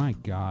 All right, my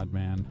God,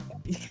 man.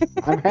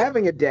 I'm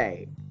having a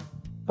day.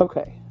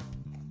 Okay.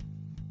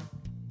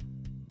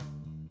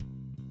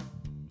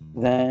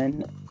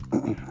 Then,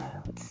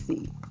 let's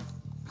see.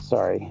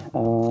 Sorry.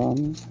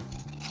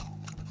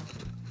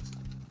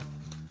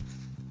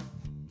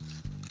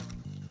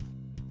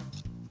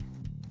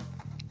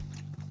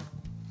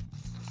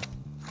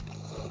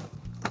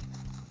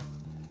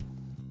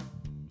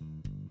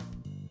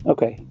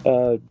 Okay.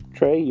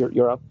 Trey,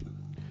 you're up.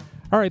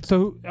 All right,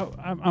 so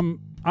I'm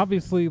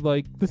obviously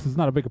like this is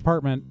not a big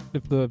apartment.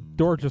 If the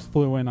door just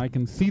flew in, I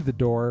can see the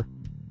door.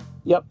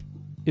 Yep.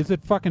 Is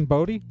it fucking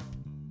Bodhi?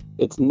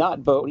 It's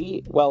not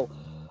Bodhi. Well,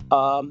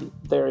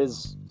 there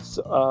is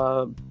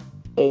an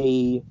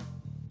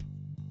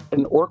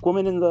orc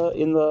woman in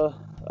the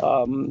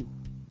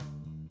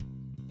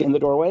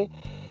doorway.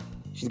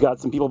 She's got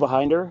some people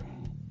behind her.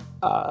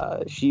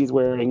 She's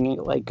wearing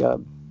like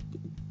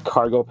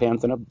cargo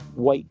pants and a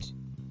white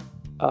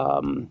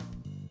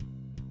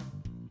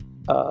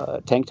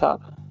tank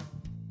top.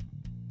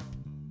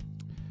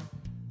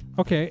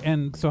 Okay,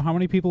 and so how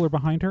many people are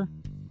behind her?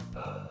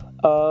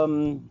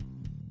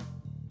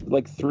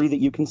 Like 3 that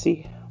you can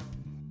see.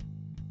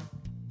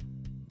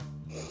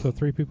 So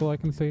 3 people I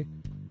can see?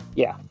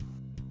 Yeah.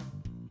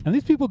 And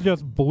these people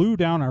just blew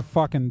down our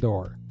fucking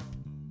door.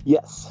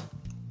 Yes.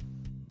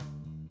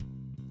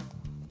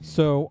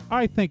 So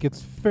I think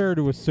it's fair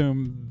to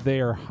assume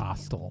they're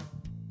hostile.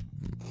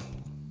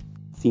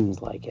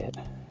 Seems like it.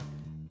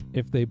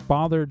 If they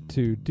bothered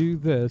to do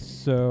this,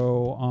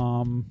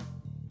 so,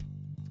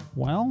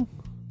 well,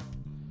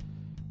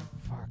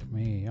 fuck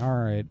me. All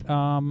right.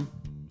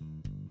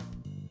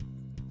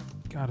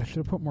 God, I should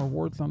have put more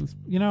wards on this.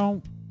 You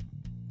know,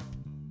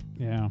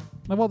 yeah.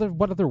 Well,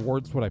 what other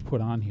wards would I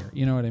put on here?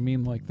 You know what I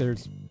mean? Like,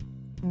 there's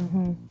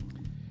no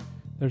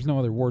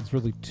other wards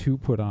really to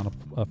put on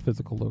a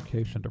physical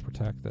location to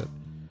protect it.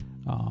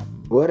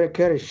 Woulda,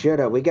 coulda,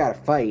 shoulda. We gotta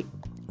fight.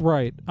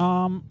 Right.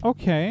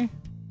 Okay.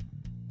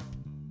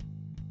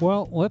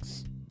 Well,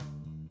 let's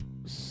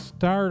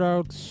start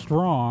out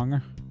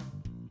strong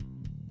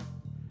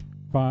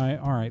by...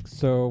 Alright,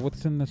 so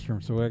what's in this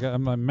room? So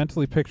I'm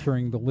mentally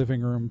picturing the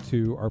living room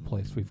to our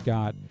place.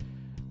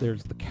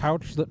 There's the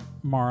couch that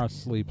Mara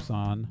sleeps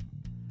on.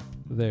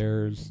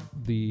 There's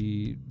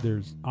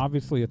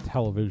obviously a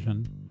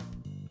television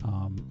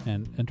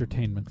and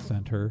entertainment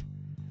center.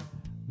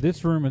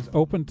 This room is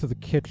open to the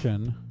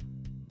kitchen.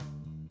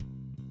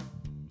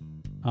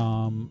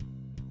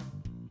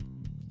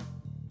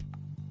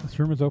 This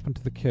room is open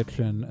to the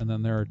kitchen, and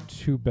then there are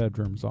 2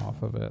 bedrooms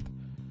off of it,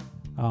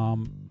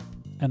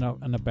 and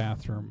a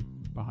bathroom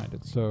behind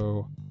it.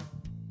 So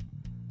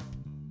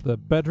the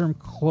bedroom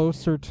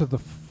closer to the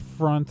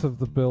front of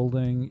the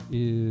building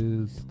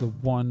is the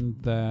one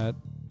that,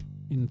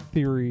 in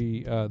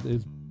theory,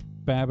 is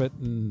Babbitt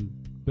and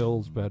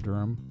Bill's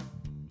bedroom,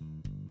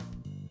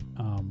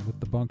 with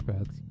the bunk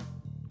beds,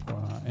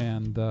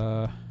 and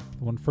the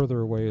one further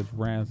away is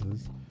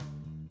Raz's.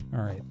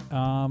 All right.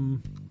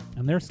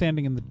 And they're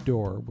standing in the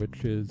door,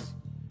 which is...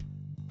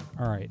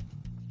 Alright.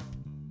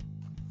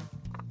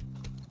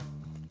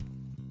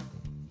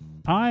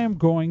 I am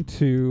going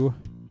to...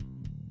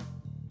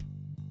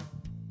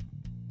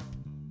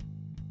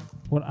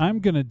 What I'm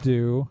going to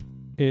do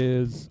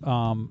is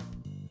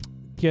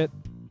get...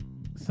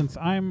 Since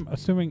I'm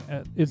assuming...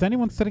 is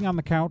anyone sitting on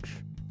the couch?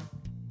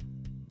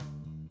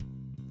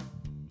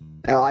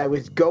 Well, I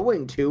was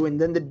going to, and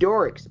then the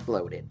door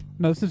exploded.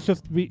 No, this is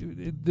just...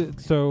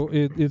 So,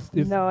 is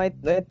No, I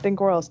think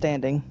we're all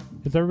standing.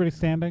 Is everybody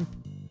standing?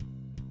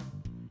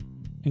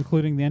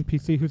 Including the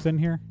NPC who's in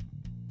here?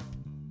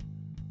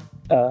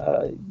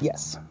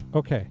 Yes.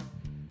 Okay.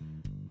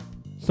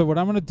 So what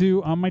I'm going to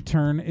do on my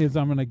turn is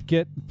I'm going to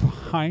get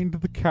behind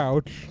the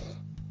couch.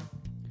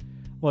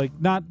 Like,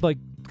 not like...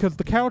 Because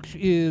the couch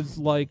is,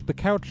 like... The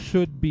couch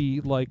should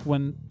be, like,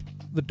 when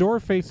the door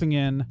facing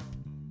in...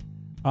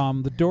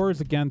 the door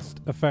is against,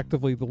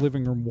 effectively, the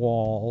living room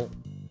wall.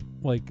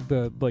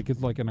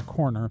 It's like in a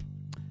corner.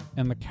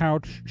 And the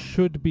couch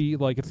should be,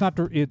 like... It's not...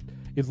 It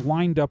is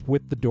lined up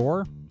with the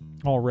door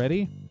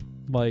already.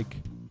 Like...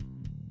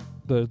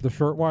 The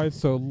short-wise.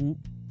 So,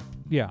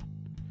 yeah.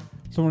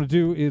 So what I'm going to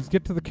do is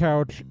get to the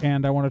couch,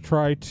 and I want to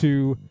try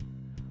to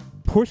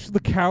push the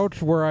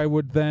couch where I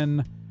would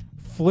then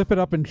flip it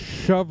up and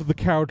shove the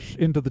couch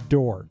into the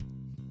door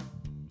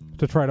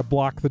to try to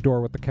block the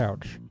door with the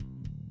couch.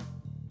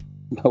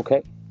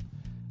 Okay.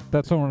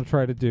 That's what I want to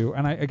try to do.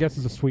 And I guess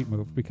it's a sweet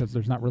move because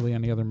there's not really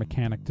any other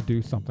mechanic to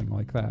do something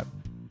like that.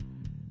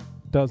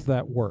 Does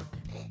that work?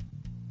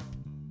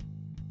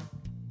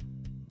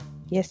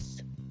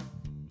 Yes.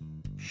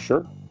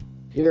 Sure.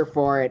 Here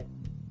for it.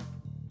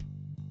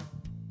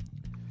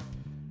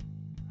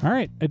 All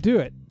right, I do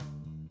it.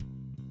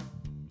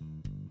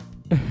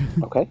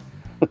 Okay.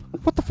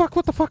 What the fuck?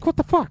 What the fuck? What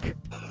the fuck?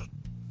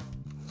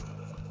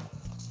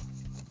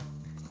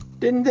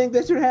 Didn't think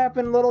this would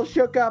happen. A little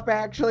shook up,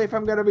 actually, if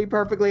I'm going to be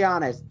perfectly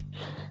honest.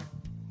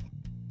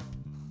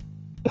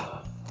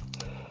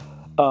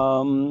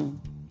 Let's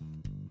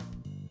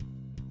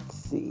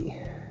see.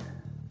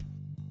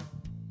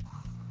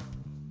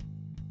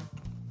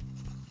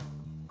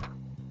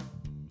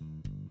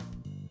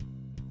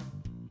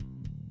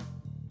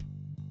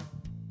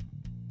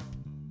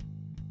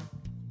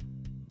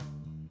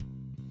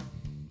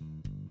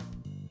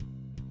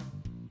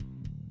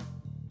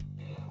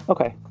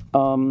 Okay.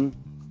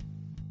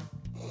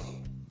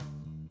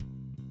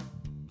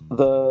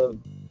 The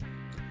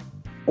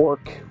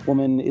orc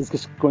woman is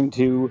just going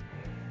to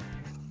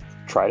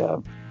try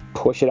to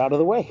push it out of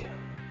the way.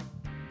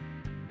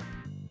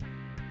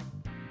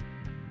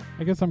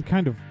 I guess I'm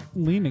kind of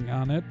leaning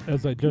on it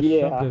as I just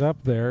Yeah. shoved it up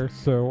there.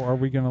 So are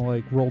we gonna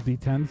like roll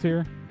d10s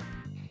here?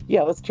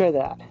 Yeah, let's try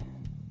that.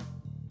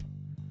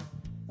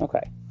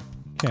 Okay.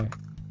 Okay.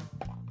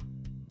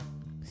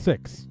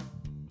 6.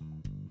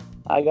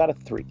 I got a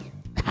 3.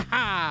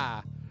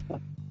 Ha!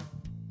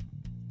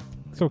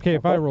 It's okay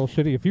if I roll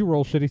shitty. If you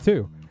roll shitty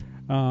too.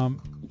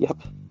 Yep.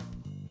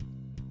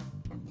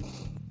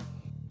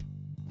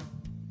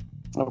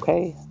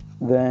 Okay.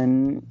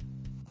 Then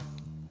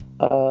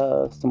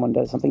someone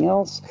does something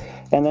else.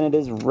 And then it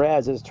is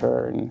Raz's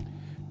turn.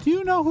 Do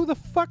you know who the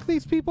fuck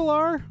these people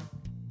are?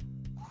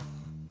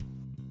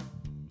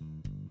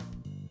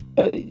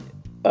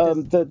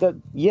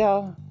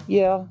 Yeah.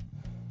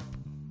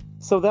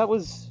 So that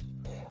was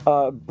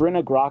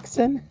Brenna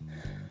Groxton.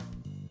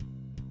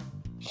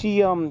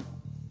 She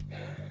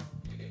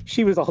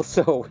was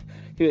also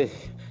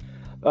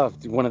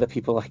one of the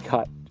people I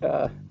got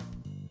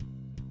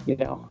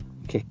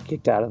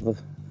kicked out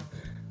of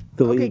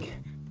the league.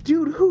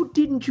 Dude, who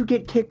didn't you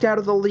get kicked out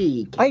of the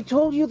league? I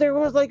told you there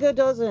was like a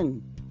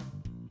dozen.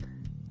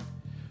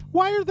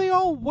 Why are they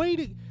all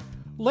waiting?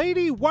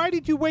 Lady, why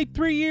did you wait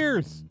 3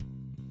 years?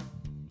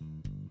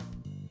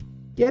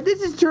 Yeah,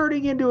 this is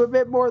turning into a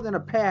bit more than a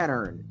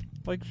pattern.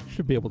 Like, she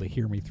should be able to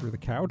hear me through the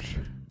couch.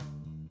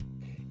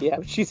 Yeah,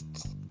 she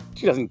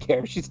doesn't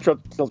care. She's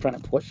still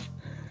trying to push.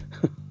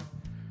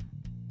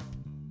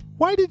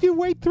 Why did you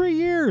wait 3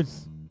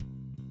 years?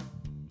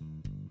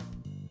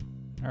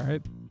 All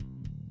right.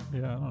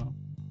 Yeah, I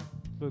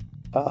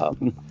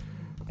don't know.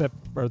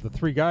 Are the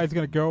 3 guys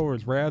gonna go, or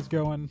is Raz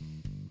going?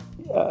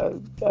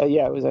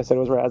 Yeah, I said it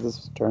was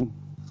Raz's turn.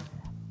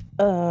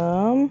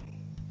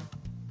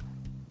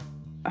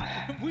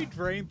 We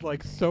drained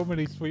like so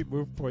many sweet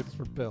move points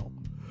for Bill.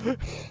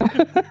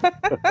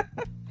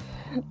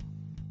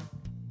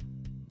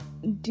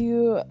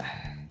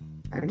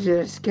 I'm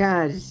just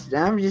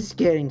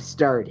getting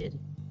started.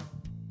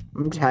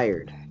 I'm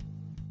tired.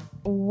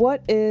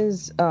 What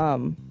is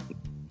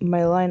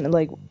my line,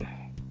 like,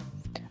 I'm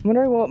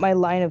wondering what my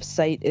line of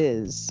sight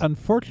is.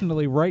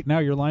 Unfortunately, right now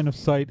your line of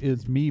sight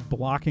is me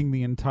blocking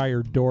the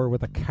entire door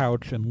with a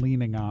couch and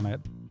leaning on it.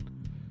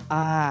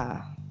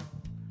 Ah.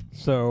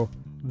 So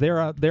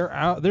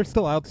they're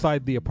still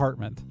outside the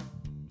apartment.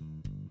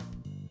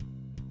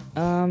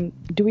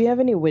 Do we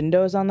have any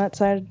windows on that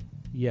side?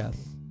 Yes.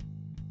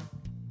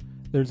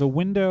 There's a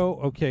window.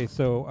 Okay,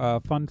 so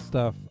fun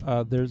stuff.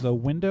 There's a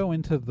window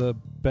into the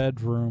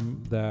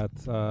bedroom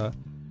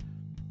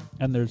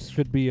and there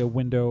should be a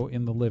window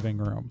in the living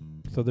room.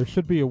 So there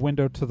should be a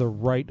window to the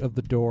right of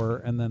the door,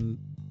 and then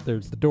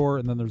there's the door,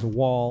 and then there's a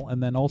wall,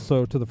 and then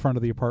also to the front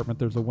of the apartment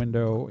there's a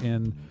window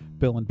in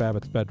Bill and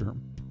Babbitt's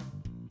bedroom.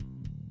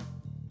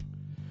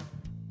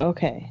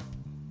 Okay.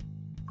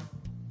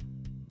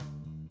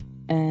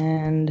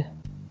 And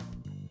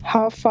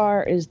how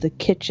far is the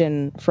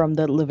kitchen from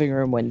the living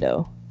room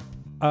window?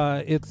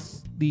 It's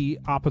the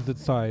opposite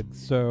side.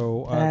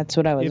 So that's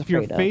what I was if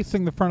you're afraid of.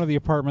 facing the front of the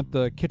apartment,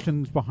 the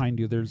kitchen's behind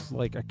you. There's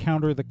like a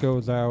counter that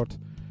goes out,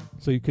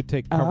 so you could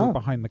take cover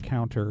behind the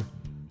counter.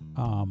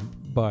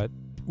 But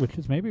which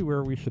is maybe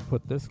where we should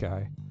put this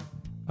guy.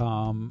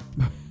 Yeah,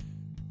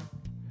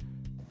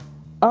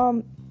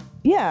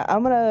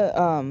 I'm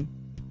gonna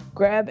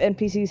grab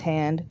NPC's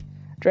hand,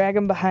 drag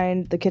him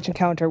behind the kitchen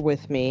counter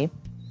with me.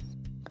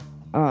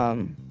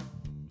 And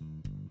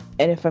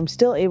if I'm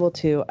still able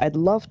to, I'd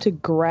love to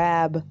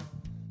grab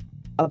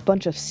a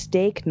bunch of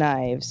steak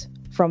knives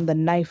from the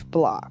knife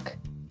block.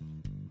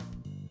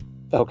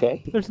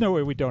 Okay. There's no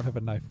way we don't have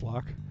a knife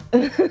block.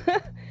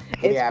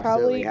 We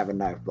absolutely have a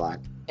knife block.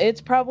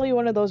 It's probably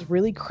one of those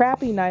really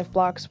crappy knife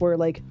blocks where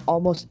like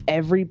almost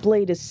every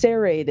blade is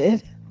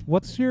serrated.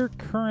 What's your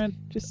current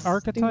Just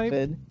archetype?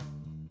 stupid.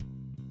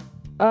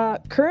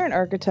 Current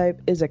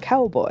archetype is a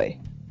cowboy.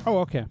 Oh,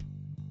 okay.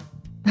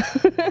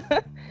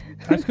 I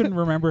just couldn't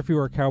remember if you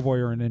were a cowboy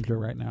or a ninja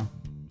right now.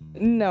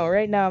 No,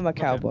 right now I'm a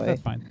Okay, cowboy.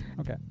 that's fine.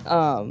 Okay.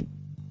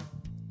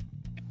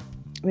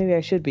 Maybe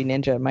I should be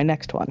ninja in my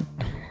next one.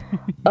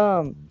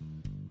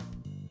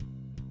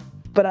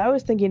 But I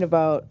was thinking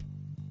about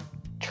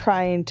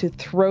trying to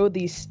throw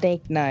these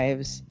steak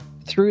knives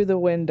through the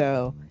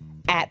window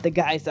at the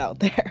guys out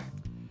there.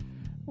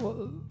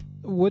 Well,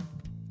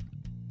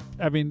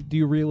 do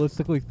you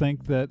realistically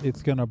think that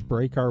it's going to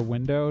break our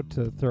window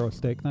to throw a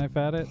steak knife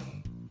at it?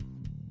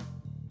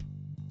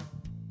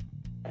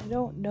 I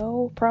don't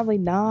know. Probably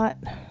not.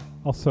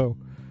 Also,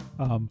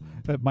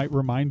 that might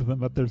remind them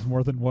that there's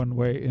more than one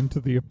way into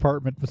the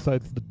apartment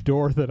besides the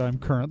door that I'm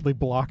currently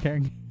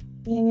blocking.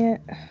 Dang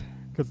it.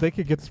 Because they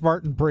could get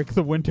smart and break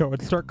the window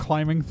and start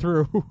climbing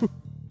through.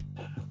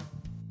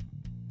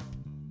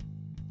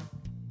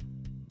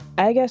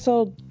 I guess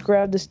I'll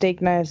grab the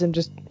steak knives and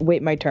just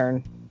wait my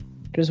turn.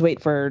 Just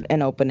wait for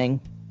an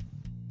opening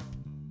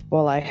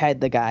while I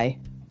hide the guy.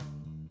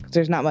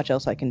 There's not much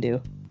else I can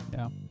do.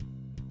 Yeah.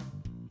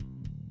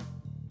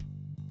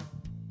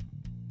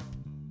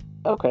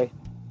 Okay.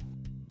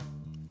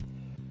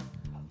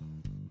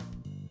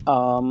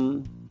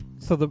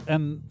 So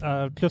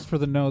just for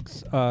the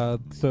notes,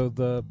 so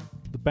the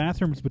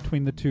bathrooms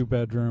between the two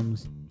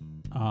bedrooms,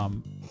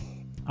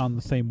 on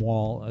the same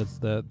wall as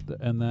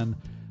and then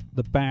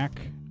the back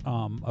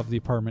of the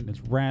apartment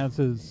is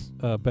Raz's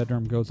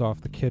bedroom goes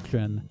off the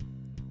kitchen,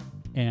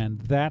 and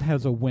that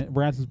has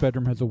Raz's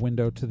bedroom has a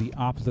window to the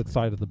opposite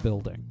side of the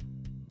building.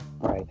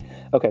 Right.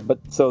 Okay, but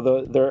so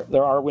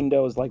there are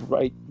windows like on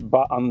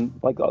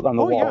the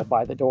wall yeah.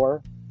 by the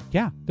door.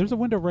 Yeah, there's a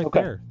window right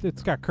Okay. there.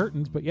 It's got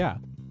curtains, but yeah.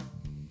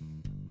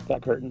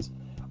 Got curtains.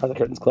 Are the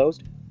curtains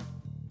closed?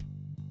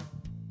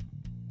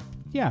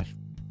 Yeah,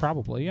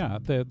 probably, yeah.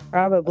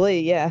 Probably,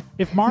 yeah.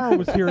 If Mara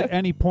was here at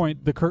any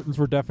point, the curtains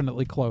were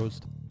definitely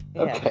closed.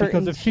 Yeah, Okay.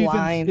 Because curtains,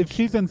 blinds. if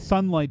she's in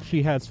sunlight,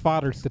 she has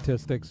fodder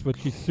statistics, but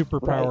she's super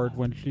powered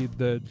when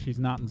she's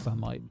not in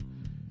sunlight.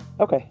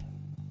 Okay.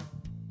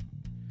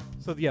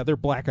 So yeah, they're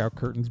blackout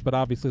curtains, but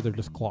obviously they're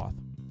just cloth.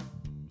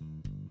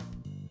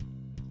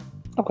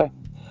 Okay.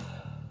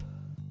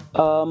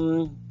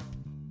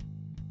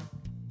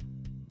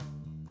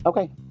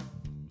 Okay.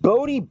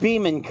 Bodie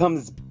Beeman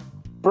comes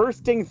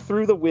bursting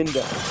through the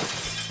window.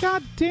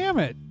 God damn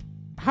it!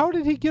 How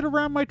did he get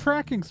around my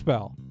tracking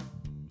spell?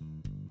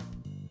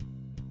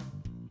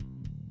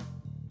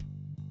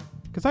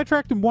 Because I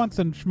tracked him once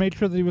and made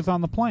sure that he was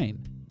on the plane.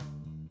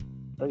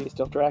 Are you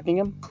still tracking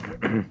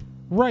him?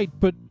 Right,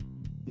 but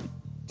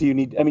Do you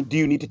need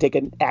to take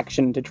an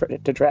action to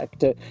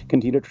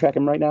continue to track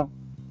him right now?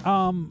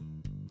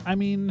 I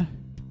mean,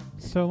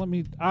 so let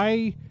me.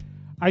 I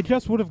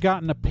just would have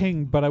gotten a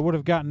ping, but I would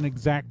have gotten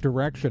exact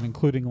direction,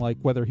 including like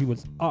whether he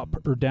was up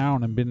or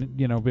down, and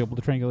be able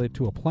to triangulate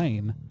to a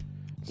plane.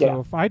 So Yeah.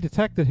 if I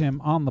detected him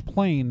on the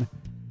plane,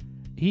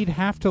 he'd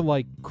have to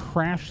like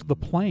crash the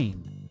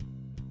plane.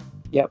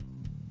 Yep.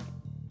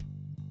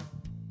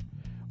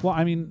 Well,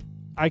 I mean,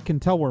 I can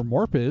tell where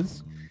Morp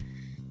is.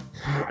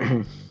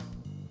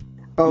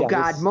 Oh Yeah,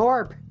 God, this-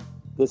 Morp!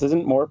 This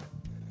isn't Morp.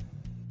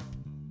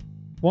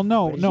 Well,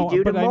 no, What did no, you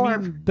do but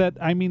to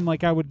I mean,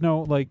 like I would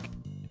know, like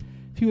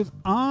if he was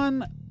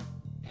on.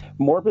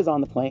 Morp is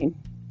on the plane.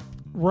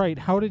 Right,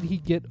 how did he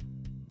get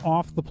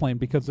off the plane?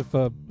 Because if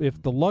the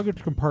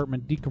luggage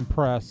compartment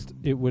decompressed,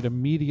 it would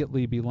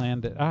immediately be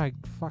landed.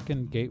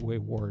 Fucking Gateway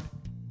Ward.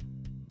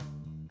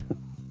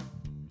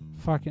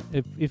 Fucking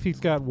if he's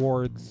got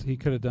wards, he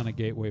could have done a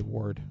Gateway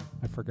Ward.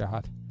 I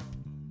forgot.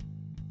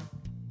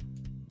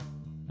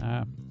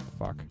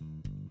 Fuck.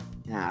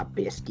 Ah,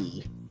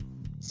 Bisky.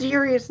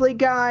 Seriously,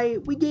 guy,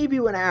 we gave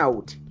you an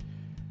out.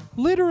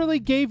 Literally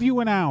gave you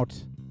an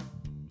out.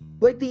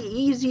 Like the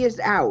easiest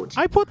out.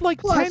 I put like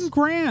Plus- 10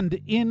 grand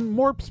in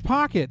Morp's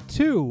pocket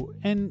too,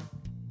 and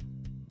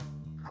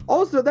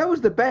Also, that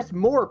was the best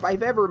Morp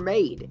I've ever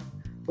made.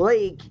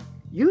 Like,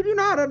 you do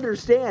not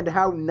understand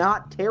how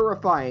not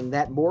terrifying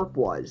that Morp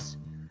was.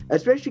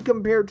 Especially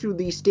compared to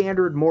the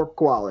standard Morp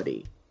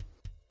quality.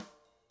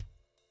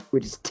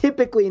 Which is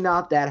typically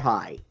not that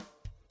high.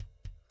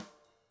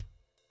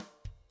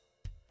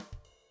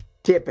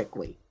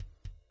 Typically.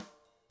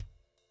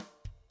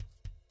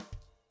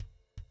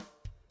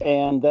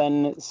 And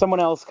then someone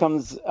else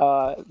comes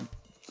up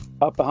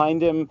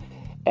behind him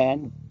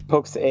and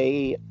pokes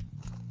a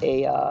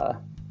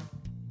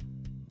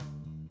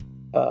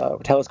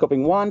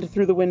telescoping wand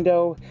through the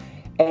window,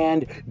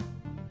 and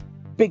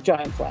big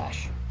giant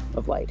flash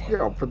of light. You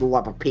know, for the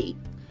love of Pete.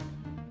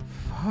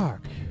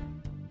 fuck.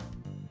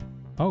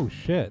 Oh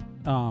shit.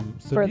 So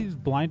For- he's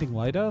blinding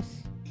light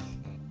us?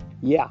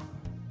 Yeah,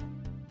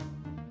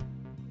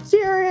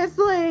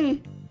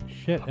 Seriously?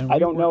 Shit. And I we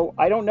don't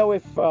were- know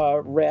if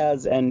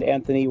Raz and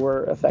Anthony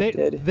were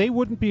affected. They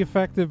wouldn't be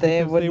effective They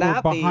because would they were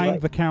not be. behind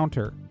Right. the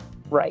counter.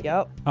 Right.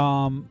 Yep.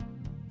 Let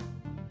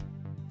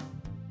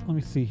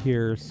me see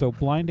here. So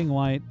blinding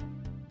light.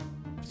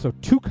 So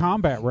 2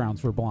 combat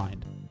rounds were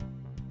blind.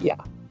 Yeah.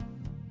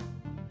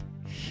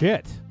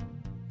 Shit.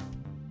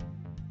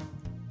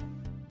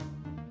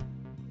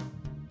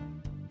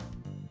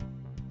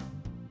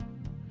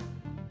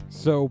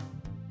 So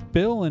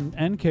Bill and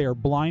NK are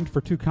blind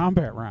for 2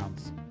 combat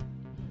rounds.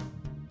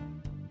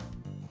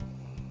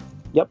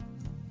 Yep.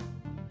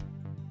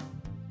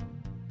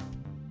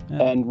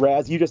 Yeah. And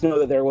Raz, you just know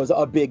that there was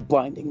a big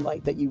blinding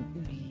light that you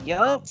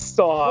Yep.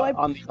 saw Well,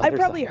 on the I other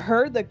probably side.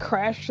 heard the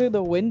crash through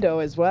the window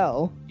as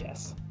well.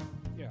 Yes.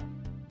 Yeah.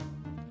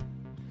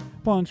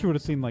 Well, and she would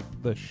have seen like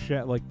the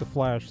like the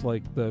flash,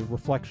 like the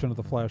reflection of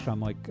the flash on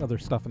like other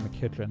stuff in the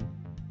kitchen.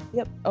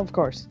 Yep, of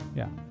course.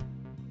 Yeah.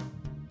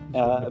 She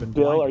wouldn't have been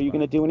Bill, blinded are you by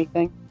going to do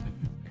anything?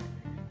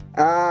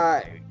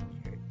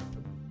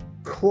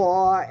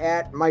 Claw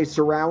at my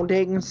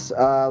surroundings.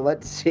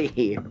 Let's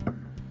see.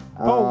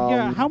 Oh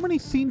yeah, how many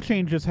scene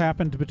changes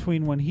happened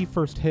between when he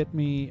first hit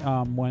me,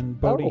 when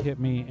Bodhi Oh. hit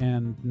me,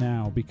 and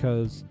now?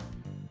 Because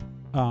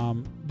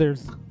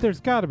there's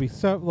got to be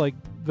like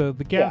the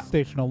gas Yeah.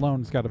 station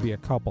alone's got to be a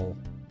couple,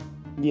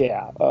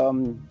 Yeah.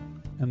 and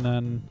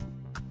then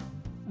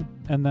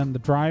And then the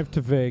drive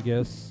to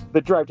Vegas.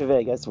 The drive to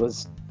Vegas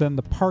was Then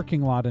the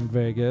parking lot in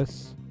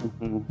Vegas.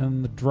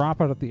 And the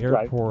drop out at the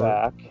drive airport.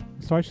 back.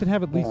 So I should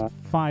have at least Yeah.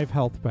 5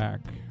 health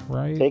back,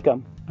 right? Take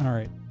them. All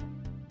right.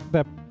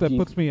 That You-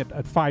 puts me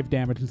at 5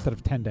 damage instead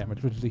of 10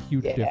 damage, which is a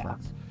huge Yeah.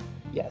 difference.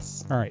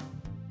 Yes. All right.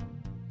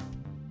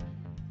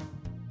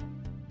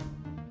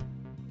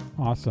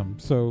 Awesome.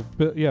 So,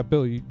 Bill,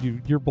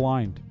 you're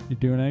blind. You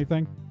doing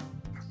anything?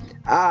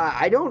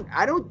 I don't.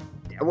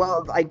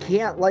 Well, I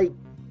can't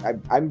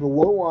I'm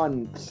low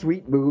on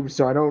sweet moves,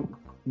 so I don't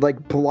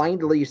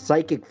blindly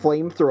psychic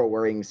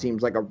flamethrowering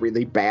seems like a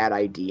really bad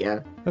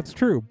idea. That's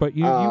true, but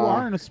you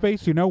are in a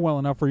space you know well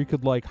enough where you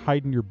could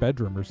hide in your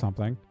bedroom or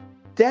something.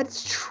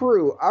 That's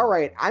true. All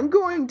right, I'm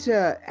going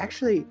to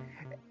actually.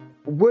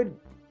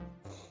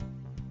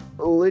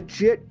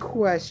 Legit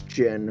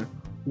question.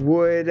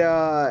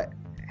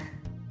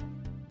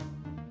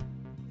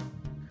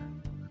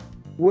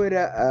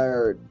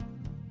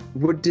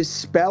 Would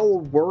dispel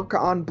work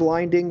on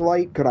blinding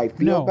light? Could I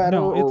feel better?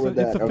 No, or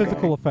it's a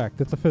physical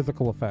effect. It's a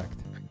physical effect.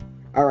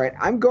 All right,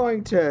 I'm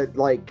going to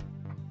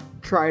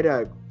try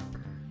to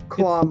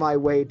claw my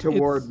way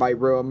toward my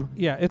room.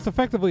 Yeah, it's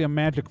effectively a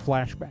magic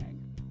flashbang.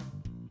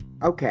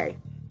 Okay.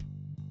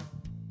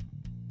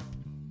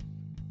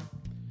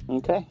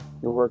 Okay.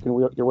 You're working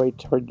your way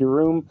toward your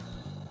room.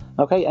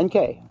 Okay,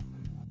 NK.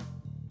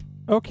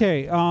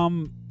 Okay,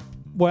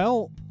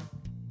 well,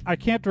 I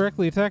can't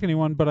directly attack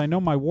anyone, but I know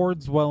my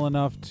wards well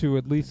enough to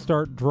at least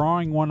start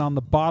drawing one on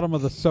the bottom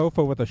of the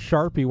sofa with a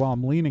Sharpie while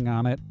I'm leaning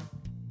on it.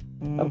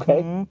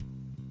 Okay. Mhm.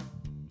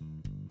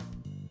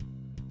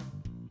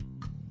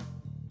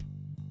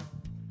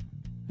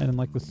 I didn't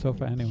like the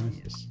sofa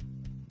anyways.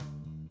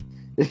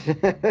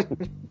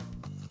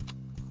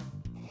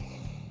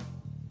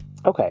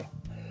 Okay.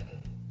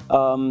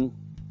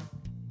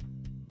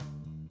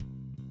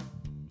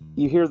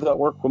 You hear the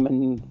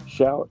workwoman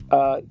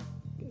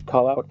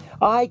call out,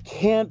 "I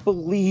can't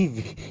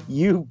believe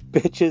you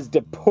bitches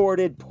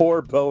deported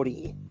poor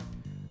Bodhi."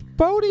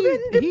 Bodhi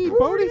said he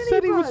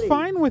was anybody.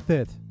 fine with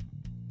it.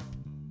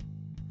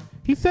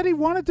 He said he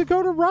wanted to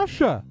go to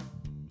Russia.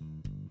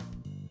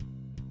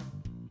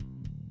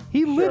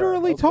 He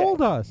literally okay.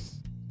 told us.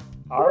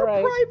 All We're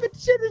right. private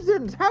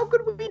citizens. How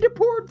could we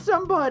deport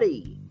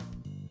somebody?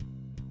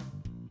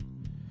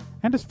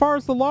 And as far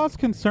as the law's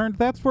concerned,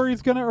 that's where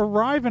he's going to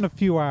arrive in a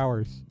few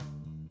hours.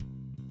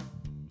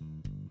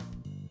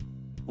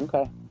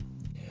 Okay.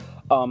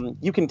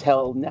 You can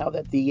tell now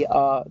that the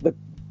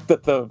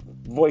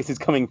voice is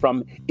coming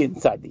from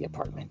inside the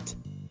apartment.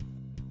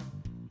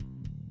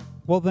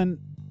 Well, then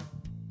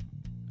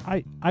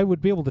I would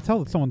be able to tell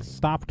that someone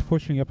stopped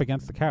pushing up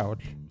against the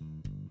couch.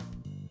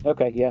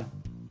 Okay, yeah,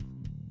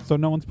 So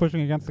no one's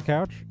pushing against the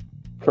couch?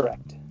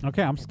 correct.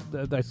 Okay,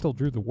 I still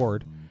drew the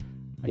ward.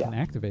 I Yeah. can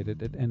activate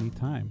it at any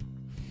time.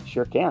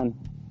 Sure can.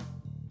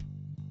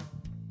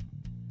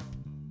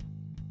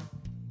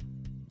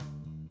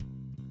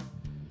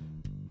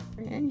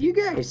 Man, you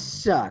guys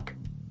suck.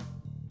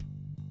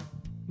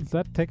 Does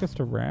that take us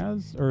to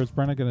Raz, or is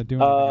Brenna going to do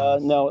anything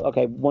else? No.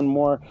 Okay, one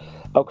more.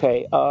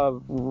 Okay,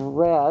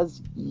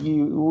 Raz,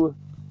 you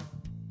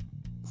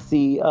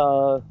see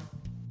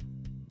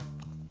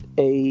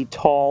a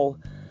tall,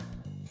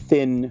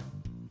 thin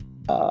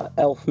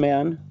elf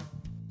man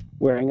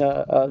wearing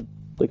a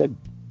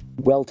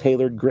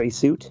well-tailored gray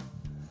suit.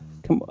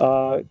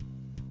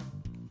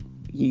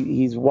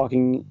 He's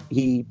walking.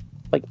 He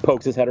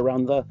pokes his head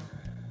around the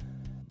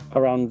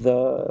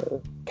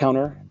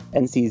counter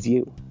and sees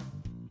you.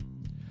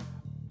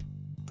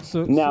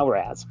 Now,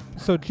 Raz.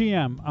 So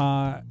GM,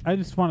 I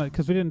just want to,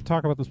 because we didn't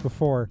talk about this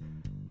before,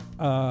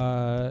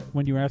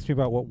 when you asked me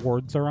about what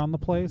wards are on the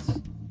place,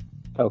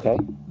 Okay.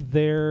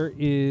 there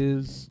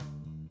is,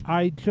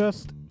 I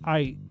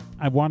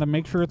want to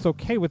make sure it's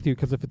okay with you,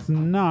 because if it's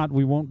not,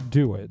 we won't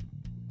do it.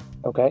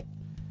 Okay.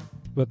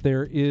 But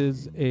there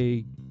is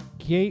a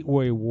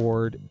gateway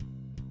ward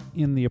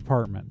in the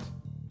apartment.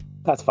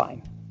 That's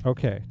fine.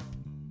 Okay.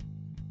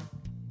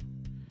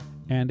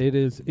 And it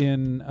is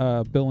in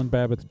Bill and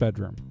Babbitt's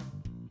bedroom.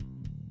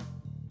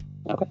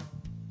 Okay.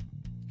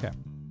 Okay.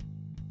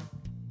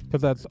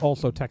 Because that's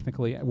also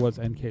technically was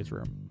NK's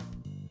room.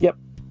 Yep.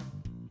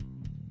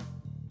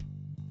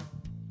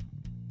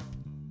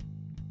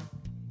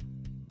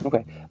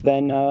 Okay.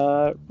 Then,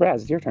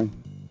 Raz, it's your turn.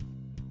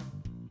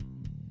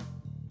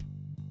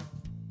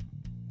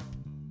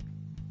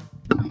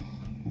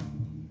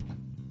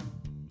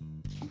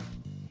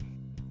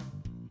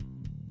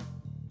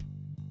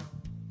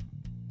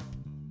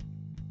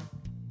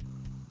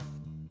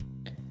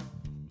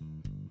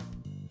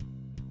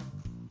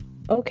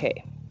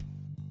 Okay.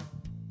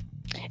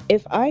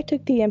 If I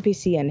took the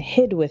NPC and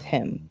hid with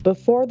him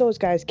before those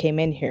guys came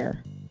in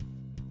here,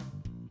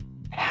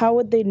 how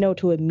would they know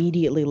to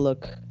immediately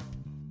look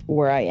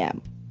where I am?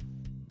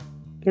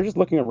 They're just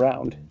looking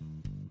around.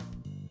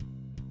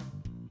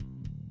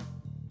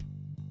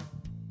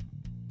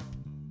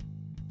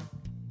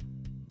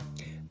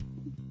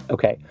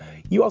 Okay.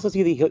 You also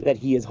see that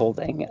he is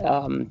holding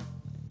an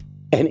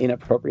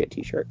inappropriate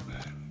T-shirt.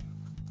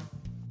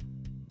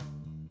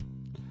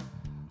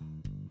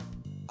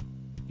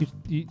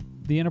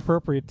 the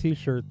inappropriate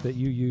T-shirt that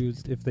you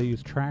used, if they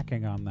use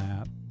tracking on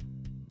that,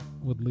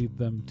 would lead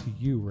them to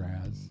you,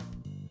 Raz.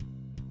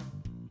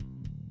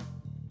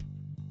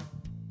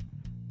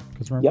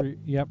 Because remember,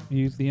 you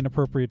used the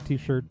inappropriate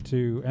T-shirt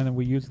and then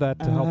we used that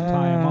to help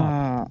tie him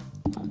up.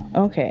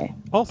 Okay.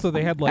 Also,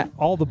 they had like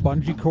all the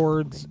bungee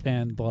cords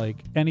and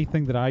like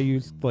anything that I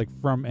used like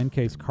from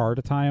NK's car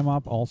to tie him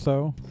up.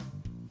 Also,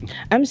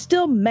 I'm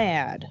still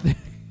mad.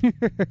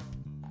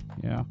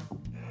 Yeah.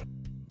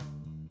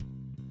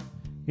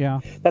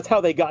 Yeah. That's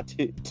how they got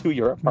to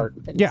your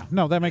apartment. Yeah.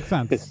 No, that makes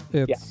sense.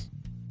 It's.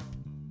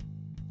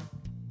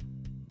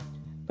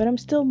 But I'm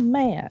still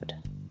mad.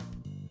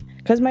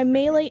 Because my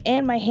melee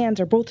and my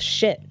hands are both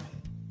shit.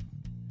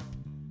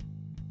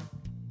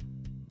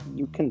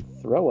 You can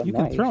throw a knife. You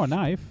can throw a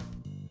knife.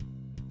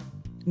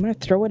 I'm going to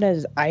throw it at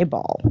his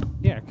eyeball.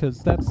 Yeah, because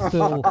that's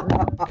still...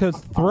 Because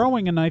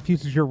throwing a knife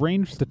uses your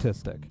range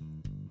statistic.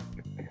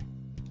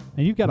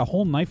 And you've got a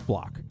whole knife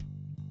block.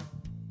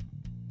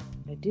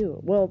 I do.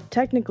 Well,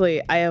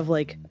 technically, I have,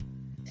 like,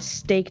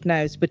 steak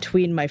knives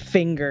between my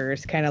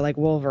fingers, kind of like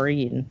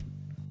Wolverine.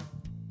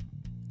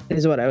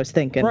 Is what I was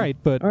thinking. Right,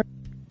 but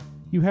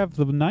you have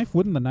the knife.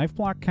 Wouldn't the knife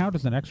block count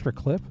as an extra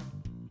clip?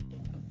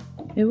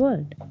 It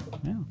would.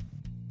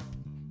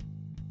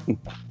 Yeah.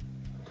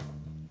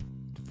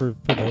 For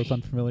those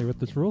unfamiliar with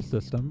this rule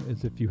system,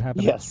 is if you have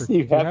an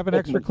an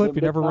extra clip,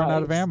 you never run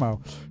out of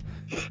ammo.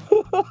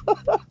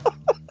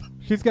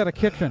 She's got a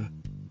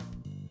kitchen.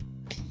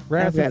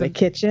 Raz I've got a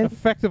kitchen.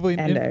 Effectively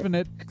an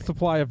infinite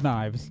supply of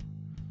knives.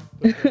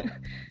 I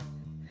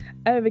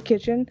have a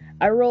kitchen.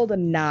 I rolled a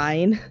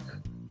 9.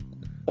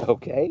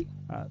 Okay.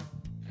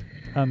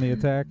 On the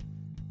attack?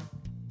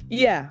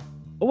 Yeah.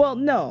 Well,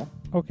 no.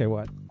 Okay,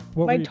 what?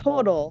 My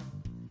total.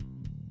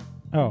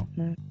 Oh.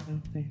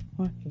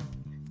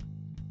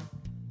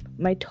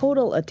 My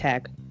total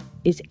attack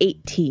is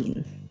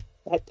 18.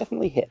 That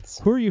definitely hits.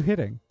 Who are you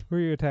hitting? Who are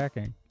you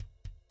attacking?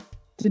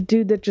 The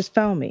dude that just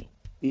found me.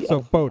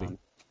 So Bodhi.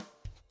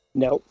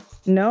 Nope.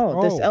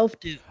 No, this elf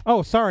dude.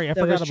 Oh, sorry, I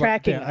forgot was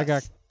tracking us. I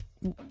got.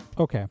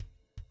 Okay.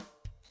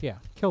 Yeah,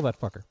 kill that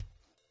fucker.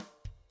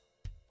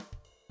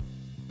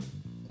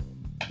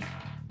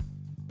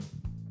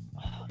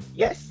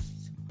 Yes.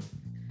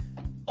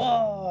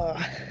 Oh.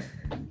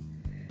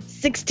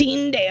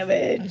 16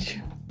 damage.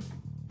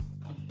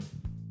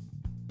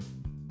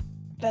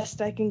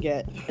 Best I can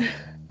get.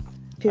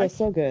 Feels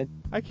so good.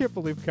 I can't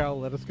believe Kyle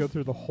let us go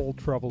through the whole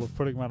trouble of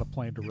putting him on a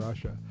plane to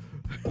Russia.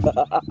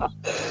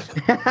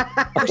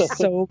 You're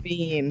so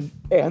mean.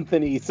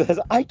 Anthony says,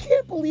 "I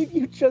can't believe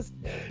you just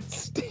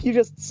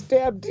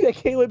stabbed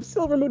Caleb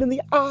Silvermoon in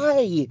the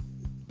eye."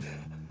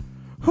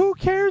 Who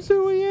cares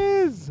who he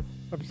is?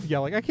 I'm just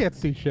yelling. I can't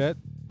see shit.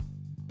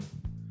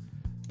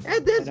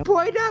 At this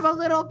point, I'm a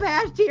little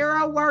past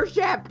hero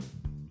worship.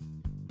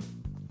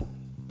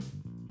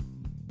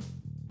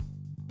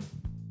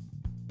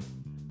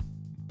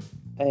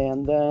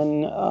 And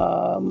then,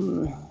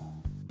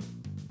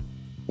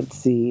 let's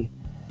see.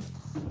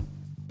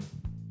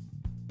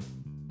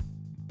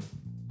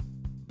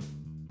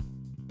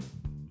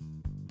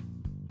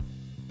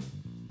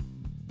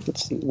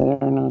 They're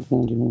not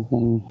going to do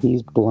anything.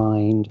 He's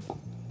blind.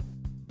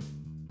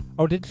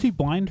 Oh, did she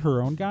blind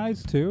her own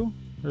guys too?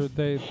 Or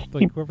they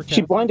like whoever?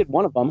 She blinded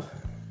one of them.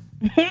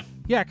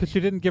 Yeah, because she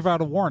didn't give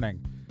out a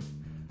warning.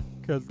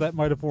 Because that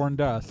might have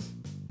warned us.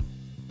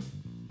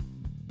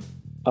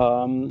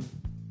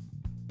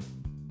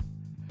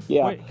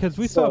 Yeah. Because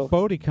we saw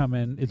Bodhi come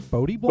in. Is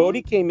Bodhi blind?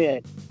 Bodhi came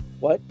in.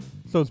 What?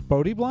 So is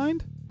Bodhi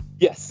blind?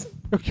 Yes.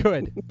 Oh,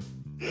 good.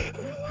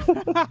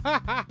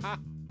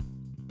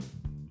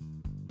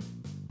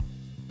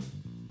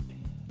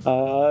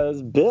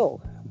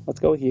 Bill, let's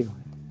go with you.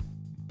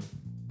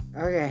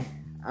 Okay.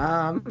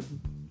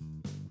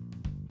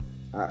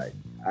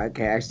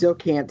 Okay, I still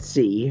can't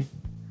see.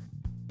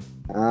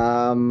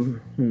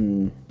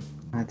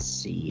 Let's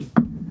see.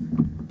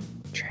 I'm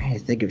trying to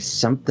think of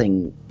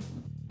something.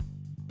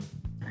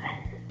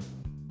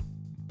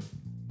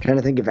 Trying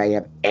to think if I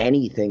have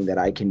anything that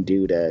I can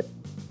do to,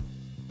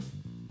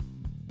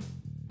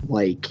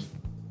 like,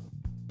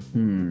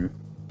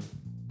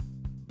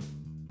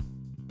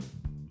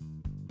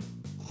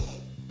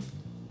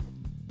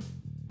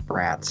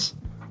 Rats.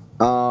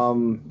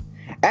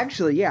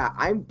 Actually, yeah,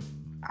 I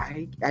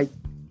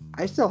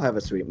still have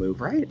a sweet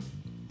move, right?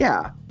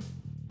 Yeah.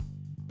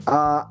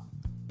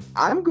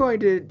 I'm going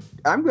to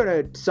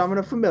summon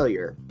a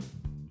familiar.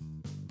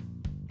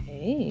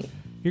 Hey.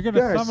 You're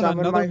gonna summon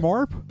another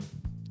Morp?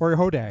 Or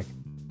Hodag?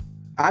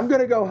 I'm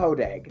gonna go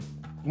Hodag.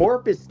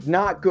 Morp is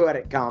not good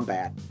at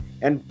combat.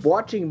 And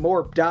watching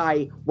Morp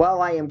die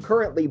while I am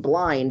currently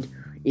blind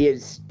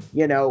is,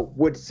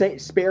 would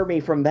spare me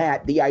from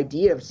that. The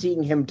idea of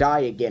seeing him die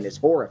again is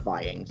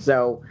horrifying.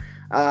 So,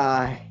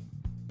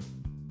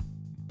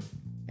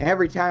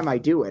 every time I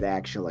do it,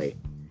 actually.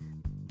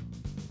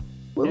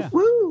 Woo! Yeah.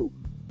 Woo!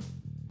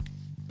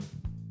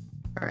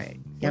 All right.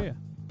 Yep. Yeah.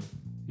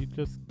 You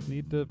just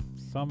need to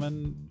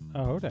summon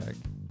a Hodag.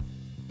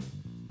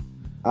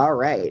 All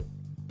right.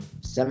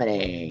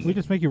 Summoning. We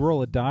just make you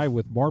roll a die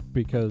with Morp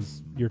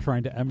because you're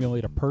trying to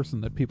emulate a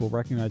person that people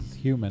recognize as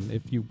human.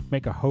 If you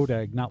make a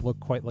Hodag not look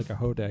quite like a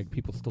Hodag,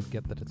 people still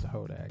get that it's a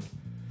Hodag.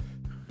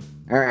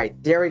 All right,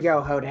 there we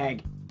go,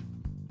 Hodag.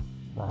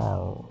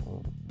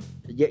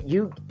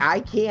 I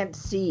can't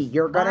see.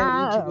 You're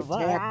gonna need to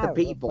attack the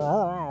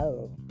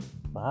people.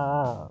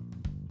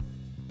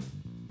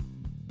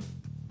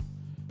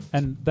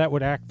 And that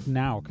would act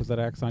now, because that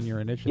acts on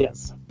your initiative.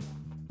 Yes.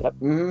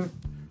 Mm-hmm.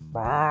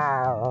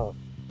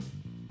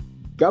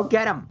 Go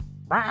get him.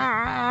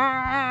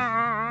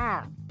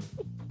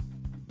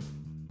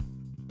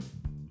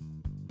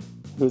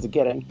 Who's it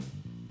getting?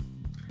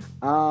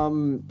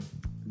 The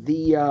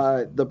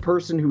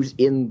person who's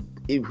in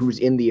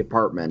the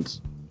apartment.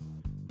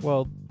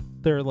 Well,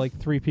 there are like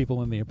 3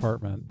 people in the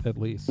apartment, at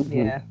least.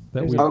 Yeah. That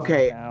there's we- one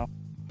Okay. now.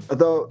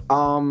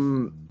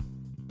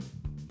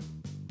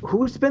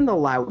 Who's been the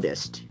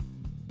loudest?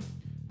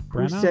 Who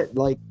Brenna? said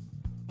like?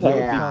 That would be-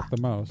 Yeah, Talk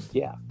the most.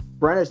 Yeah.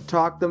 Brenna's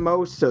talked the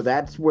most, so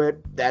that's what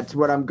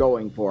I'm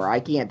going for. I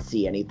can't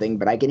see anything,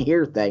 but I can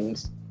hear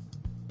things.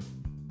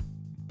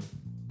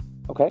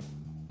 Okay.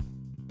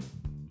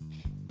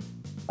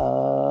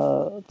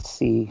 Let's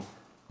see.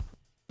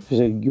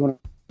 So you want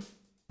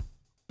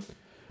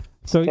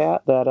So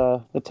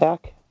that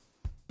attack?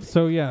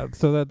 So yeah,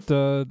 so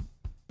that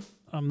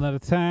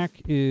attack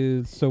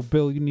is, so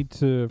Bill, you need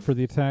to, for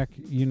the attack,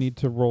 you need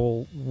to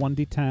roll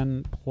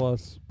 1d10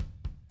 plus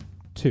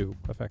 2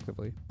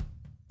 effectively.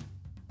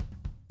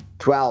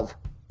 12.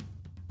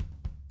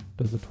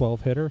 Does a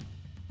 12 hit her?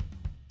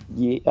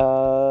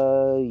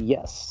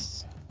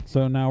 Yes.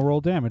 So now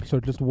roll damage. So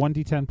just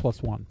 1d10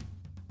 plus 1.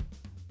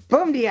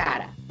 Boom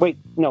diada. Wait,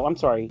 no, I'm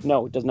sorry.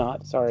 No, it does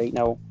not. Sorry,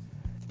 no.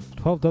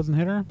 12 doesn't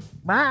hit her?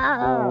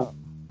 No.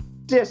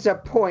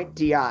 Disappoint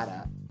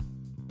diada.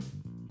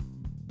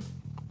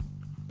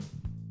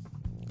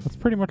 That's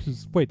pretty much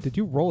as, wait, did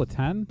you roll a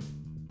 10?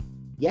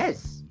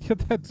 Yes.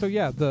 So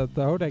yeah, the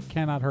Hodag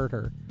cannot hurt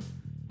her.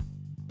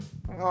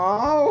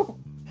 Oh.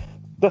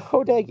 The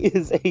Hodag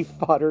is a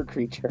fodder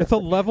creature. It's a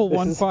level This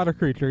 1 is- fodder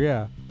creature,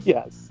 yeah.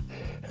 Yes.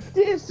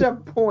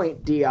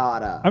 Disappoint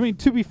diada. I mean,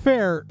 to be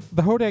fair,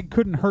 the Hodag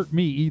couldn't hurt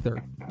me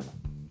either.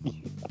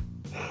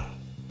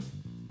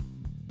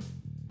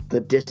 The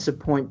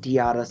disappoint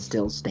diada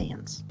still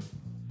stands.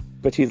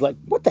 But she's like,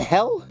 what the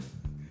hell?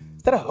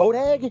 Is that a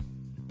Hodag?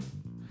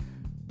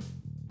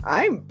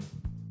 I'm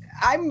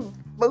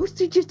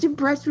mostly just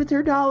impressed with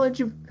her knowledge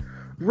of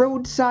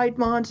roadside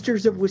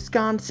monsters of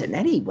Wisconsin.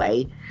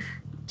 Anyway.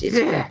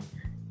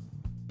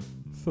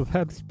 So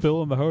that's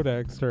Bill and the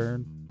Hodag's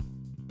turn.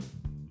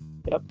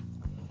 Yep.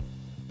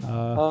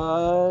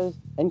 Uh,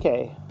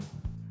 NK.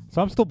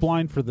 So I'm still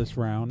blind for this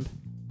round.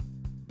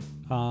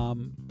 I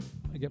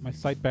get my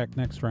sight back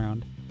next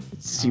round.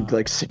 It seemed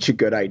like such a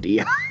good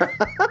idea.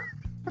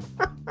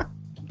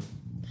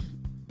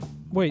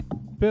 Wait,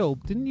 Bill,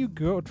 didn't you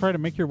go try to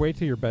make your way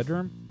to your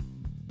bedroom?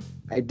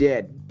 I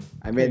did.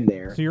 I'm in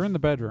there. So you're in the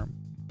bedroom.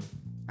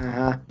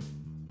 Uh-huh.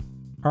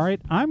 All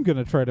right, I'm going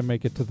to try to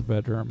make it to the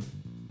bedroom.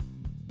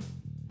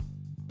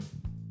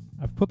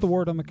 I've put the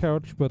ward on the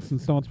couch, but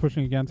since no one's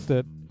pushing against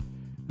it,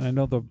 and I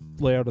know the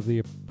layout of the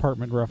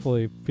apartment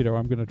roughly,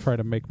 I'm going to try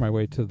to make my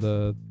way to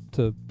the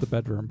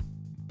bedroom.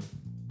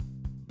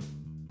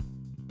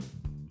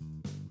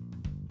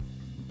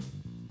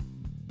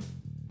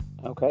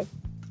 Okay.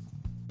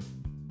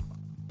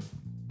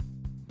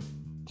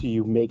 Do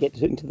you make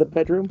it into the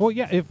bedroom? Well,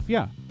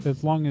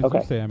 as long as Okay.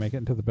 you say I make it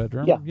into the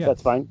bedroom. Yeah, yes.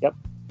 that's fine. Yep.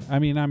 I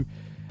mean, I'm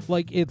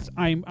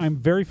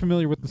very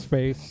familiar with the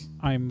space.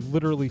 I'm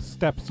literally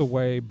steps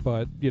away,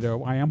 but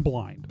I am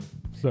blind.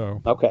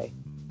 So Okay.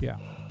 yeah,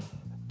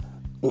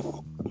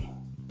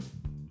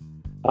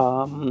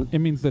 Um. it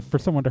means that for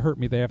someone to hurt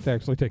me, they have to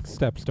actually take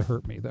steps to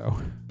hurt me, though.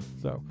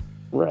 So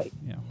Right.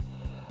 yeah.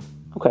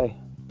 Okay.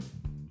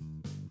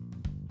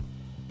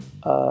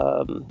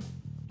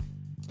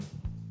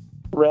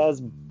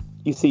 Raz,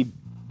 you see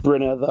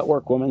Brenna, the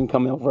orc woman,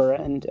 come over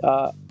and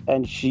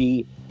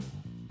she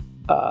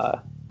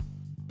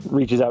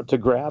reaches out to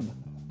grab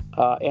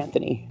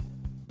Anthony,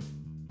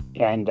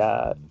 and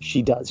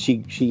she does. She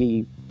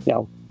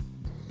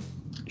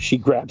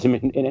grabs him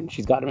and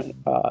she's got him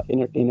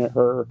in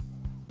her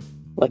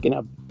like in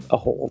a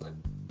hold.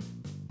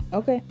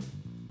 Okay.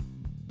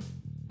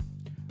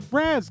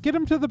 Raz, get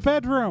him to the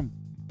bedroom.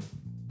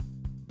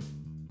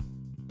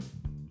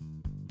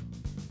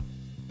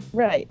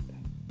 Right.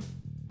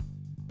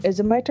 Is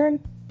it my turn?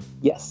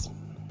 Yes.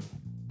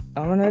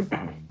 I'm gonna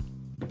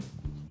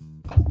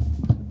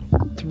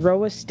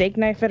throw a steak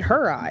knife at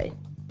her eye.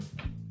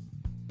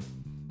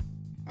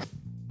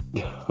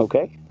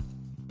 Okay.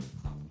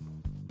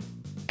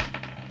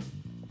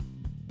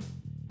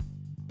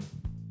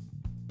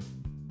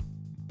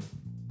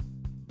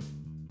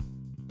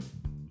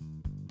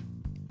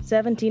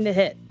 $17 to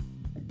hit.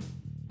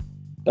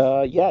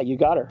 Yeah, you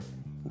got her.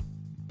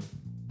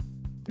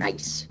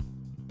 Nice.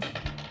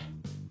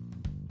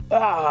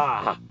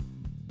 Ah!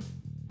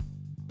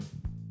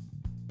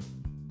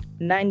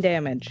 9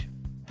 damage.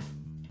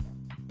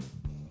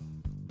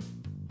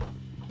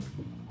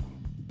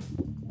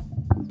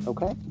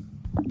 Okay.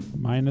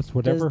 Minus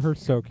whatever her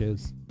soak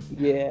is.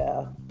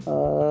 Yeah.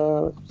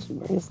 Let's see,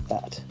 where is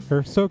that?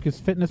 Her soak is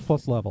fitness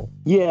plus level.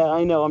 Yeah,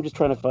 I know. I'm just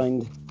trying to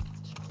find.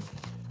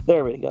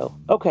 There we go.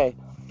 Okay.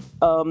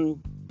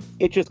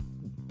 It just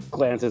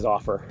glances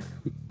off her.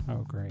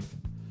 Oh, great.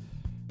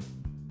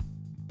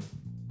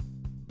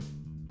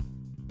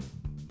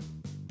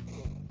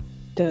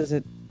 Does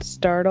it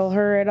startle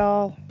her at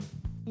all?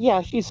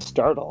 Yeah, she's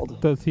startled.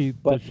 Does she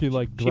But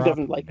like She drop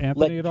doesn't like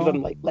Anthony at all? She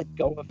doesn't like let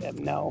go of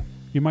him. No.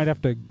 You might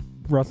have to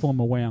wrestle him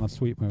away on a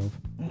sweet move.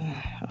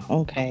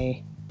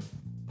 Okay.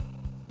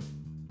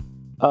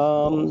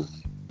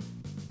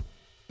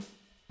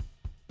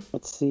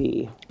 Let's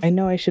see. I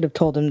know I should have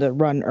told him to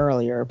run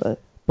earlier,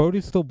 but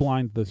Bodhi's still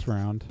blind this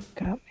round,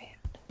 God, man.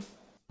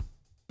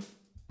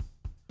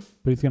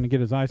 but he's going to get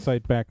his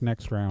eyesight back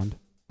next round.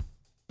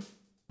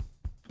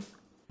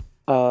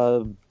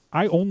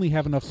 I only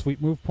have enough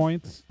sweet move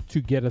points to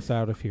get us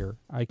out of here.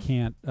 I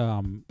can't.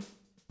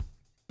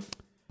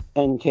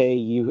 NK,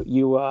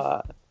 you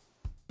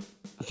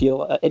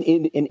feel an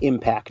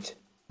impact.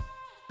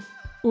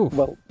 Oof.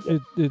 Well,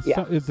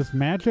 yeah. Is this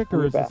magic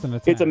or is this an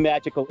attack? It's a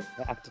magical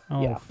impact.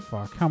 Oh, Yeah.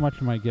 fuck. How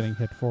much am I getting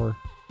hit for?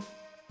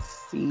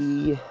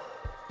 See.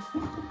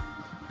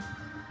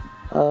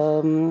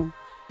 10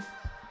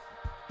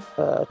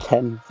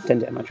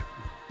 damage.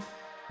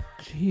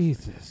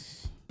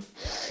 Jesus.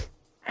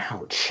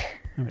 Ouch.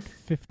 I'm at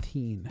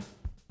 15.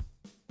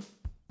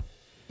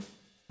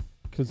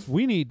 Because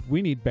we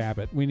need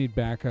Babbitt. We need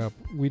backup.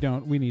 We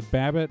need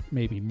Babbitt,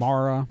 maybe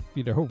Mara.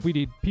 We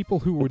need people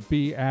who would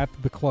be at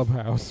the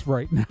clubhouse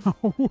right now.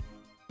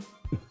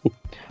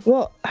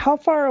 Well, how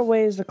far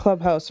away is the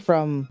clubhouse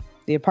from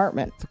the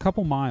apartment? It's a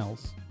couple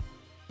miles.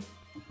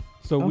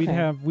 So we'd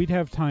Okay.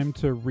 have time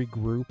to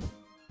regroup.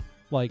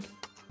 Like,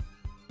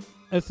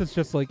 this is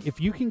just like, if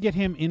you can get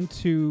him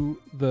into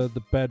the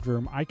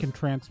bedroom, I can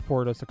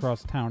transport us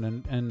across town,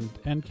 and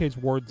NK's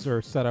wards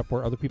are set up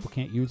where other people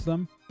can't use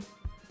them.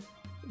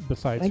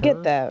 Besides I her.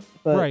 get that,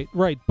 but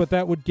Right. But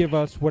that would give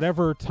us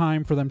whatever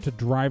time for them to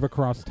drive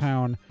across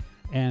town.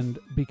 And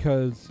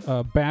because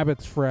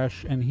Babbitt's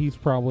fresh and he's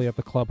probably at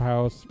the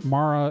clubhouse,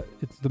 Mara,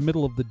 it's the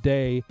middle of the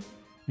day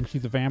and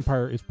she's a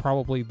vampire, is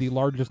probably the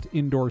largest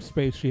indoor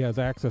space she has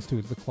access to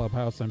is the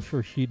clubhouse. I'm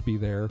sure she'd be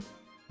there.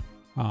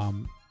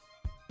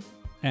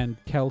 And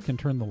Kel can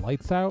turn the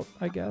lights out,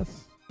 I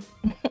guess.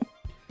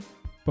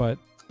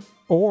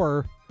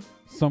 Or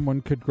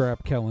someone could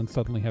grab Kel and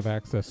suddenly have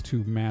access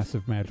to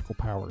massive magical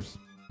powers.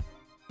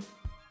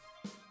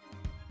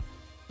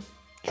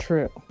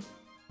 true.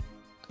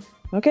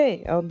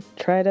 Okay, I'll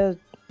try to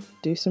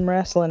do some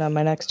wrestling on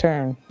my next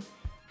turn.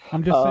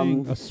 I'm just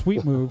saying a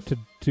sweet move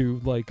to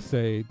like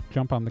say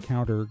jump on the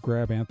counter,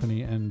 grab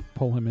Anthony, and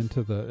pull him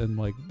into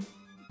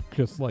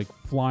just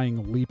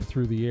flying leap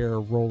through the air,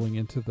 rolling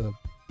into the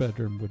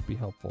bedroom would be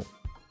helpful.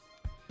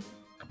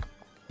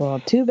 Well,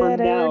 too For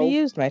bad I already now-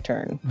 used my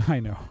turn. I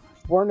know.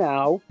 For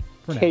now,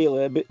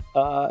 Caleb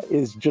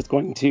is just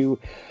going to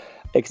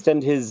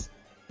extend his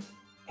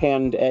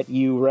hand at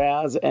you,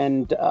 Raz,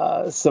 and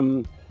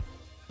some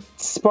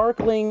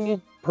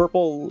sparkling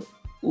purple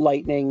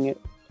lightning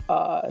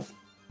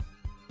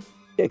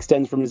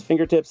extends from his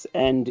fingertips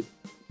and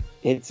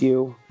hits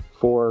you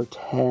for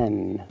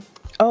 10.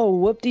 Oh,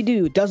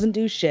 whoop-de-doo. Doesn't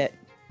do shit.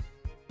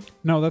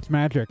 No, that's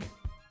magic.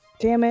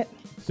 Damn it.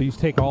 So you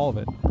take all of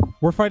it.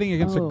 We're fighting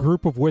against a Oh.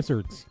 group of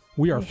wizards.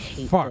 We are I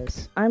hate fucked.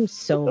 this. I'm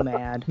so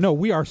mad. No,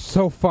 we are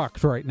so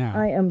fucked right now.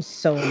 I am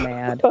so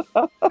mad.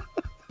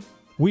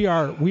 We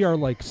are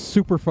like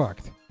super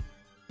fucked.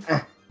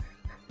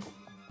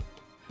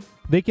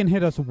 They can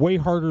hit us way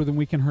harder than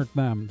we can hurt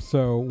them.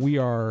 So we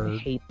are I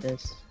hate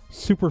this.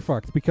 super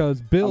fucked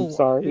because Bill's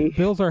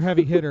our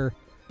heavy hitter,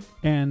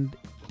 and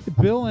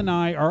Bill and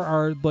I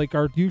are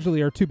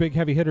usually our two big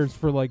heavy hitters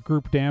for like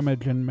group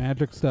damage and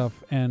magic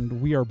stuff,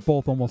 and we are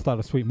both almost out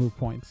of sweet move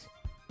points.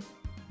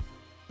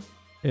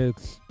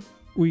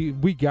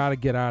 We gotta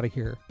get out of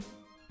here.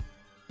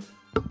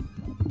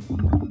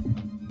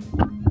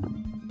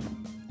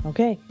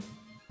 Okay.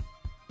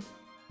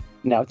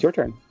 Now it's your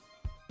turn.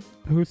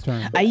 Whose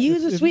turn? I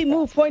use a Is- sweet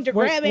move point to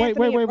grab Anthony and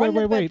run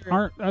to the Wait.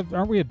 bedroom.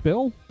 Aren't we at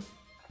Bill?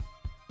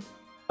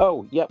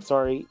 Oh, yep,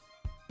 sorry.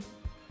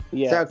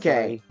 Yeah, It's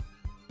okay.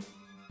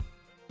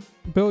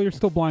 Bill, you're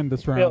still blind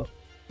this round.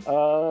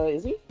 Bill,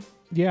 is he?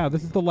 Yeah,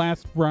 this is the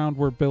last round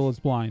where Bill is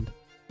blind.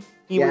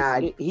 He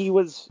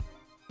was.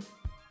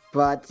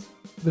 But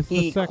This is the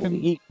He second.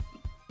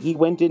 he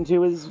went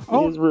into his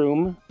Oh.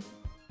 room,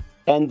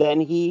 and then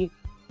he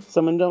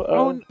summoned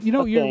a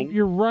thing.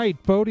 you're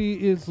right.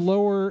 Bodhi is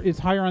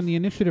higher on the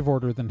initiative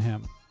order than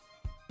him.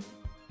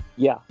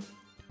 Yeah.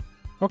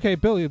 Okay,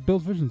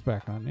 Bill's vision's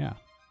back on. Yeah.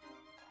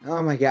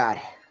 oh my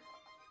god.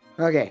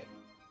 Okay.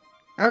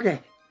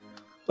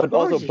 But Oh,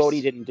 also, jeez.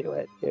 Bodhi didn't do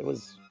it. It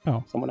was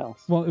Oh. someone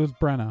else. Well, it was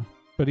Brenna,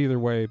 but either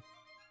way,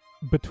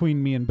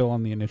 between me and Bill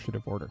on the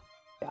initiative order.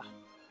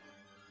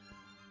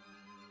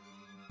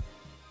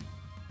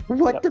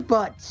 What Yep. the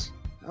butts?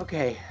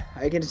 Okay,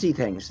 I can see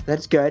things.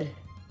 That's good.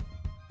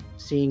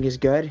 Seeing is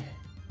good.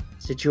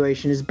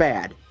 Situation is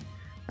bad.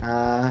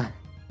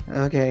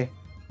 Okay.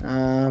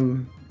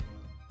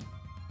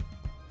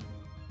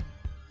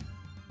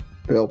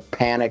 Bill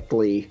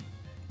panically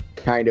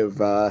kind of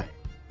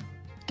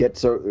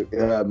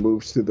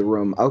moves through the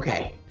room.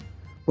 Okay.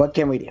 What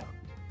can we do?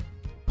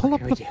 Pull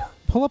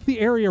up the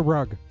area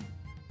rug.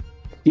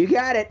 You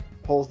got it.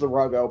 Pulls the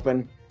rug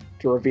open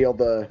to reveal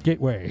the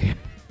Gateway.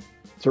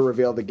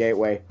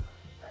 gateway.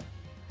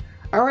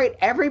 All right,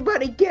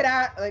 everybody get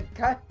out.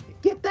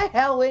 Get the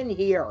hell in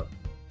here.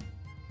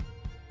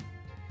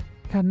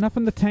 Got enough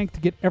in the tank to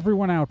get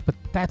everyone out, but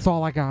that's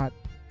all I got.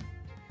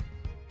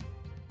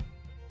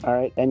 All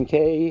right,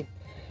 NK.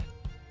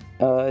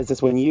 Is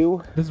this when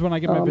you? This is when I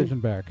get my vision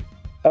back.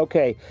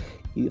 Okay,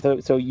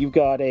 so you've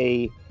got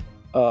a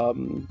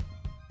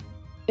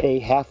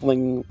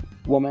halfling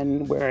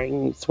woman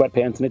wearing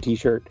sweatpants and a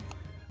t-shirt,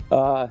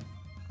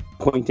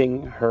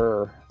 pointing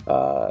her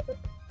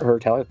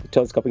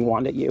telescoping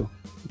wand at you.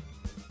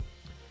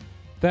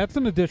 That's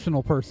an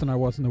additional person I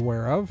wasn't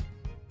aware of.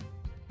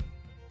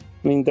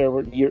 I mean, there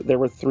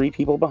were 3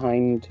 people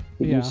behind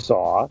that Yeah. you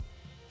saw.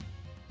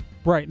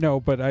 Right, no,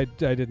 but I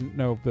didn't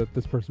know that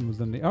this person was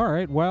in the... All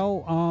right,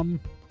 well,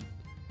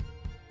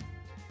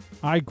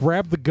 I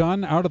grab the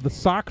gun out of the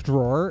sock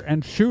drawer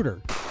and shoot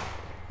her.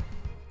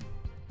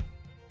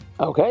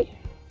 Okay.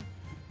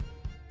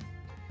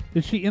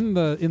 Is she in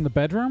the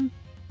bedroom?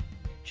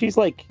 She's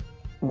like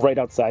right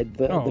outside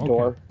the Okay.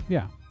 door.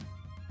 Yeah.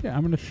 Yeah,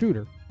 I'm going to shoot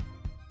her.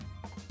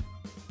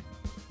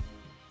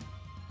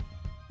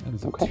 That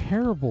is a Okay.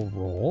 terrible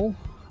roll.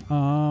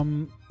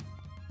 Plus,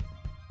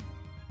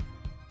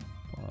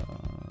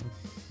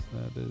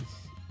 that is...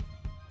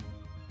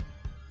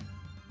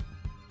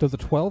 Does a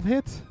 12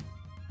 hit?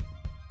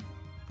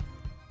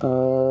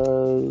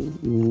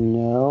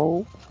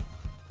 No.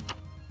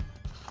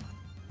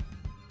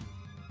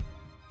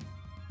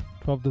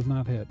 12 does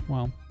not hit.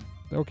 Well,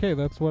 okay,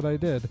 that's what I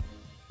did.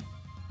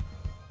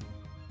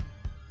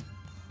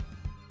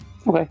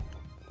 Okay.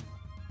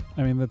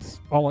 I mean, that's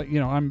all.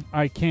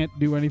 I can't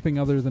do anything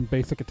other than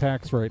basic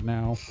attacks right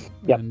now.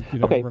 Yep. And,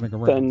 Okay, running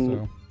around. then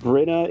So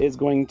Brenna is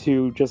going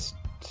to just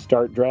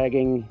start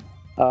dragging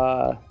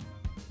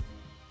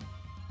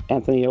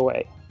Anthony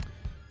away.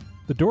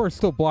 the door is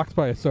still blocked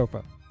by a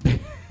sofa.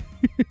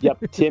 Yep.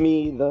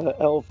 Timmy, the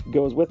elf,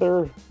 goes with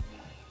her.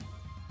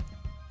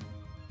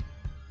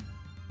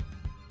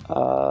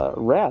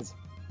 Raz.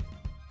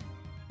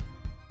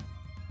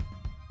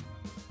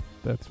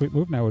 That sweet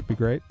move now would be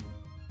great.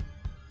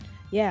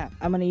 Yeah,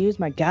 I'm gonna use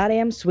my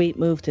goddamn sweet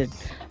move to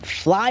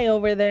fly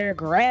over there,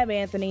 grab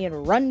Anthony,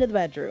 and run to the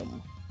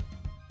bedroom.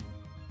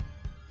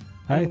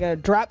 I'm gonna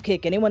drop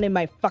kick anyone in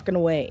my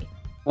fucking way.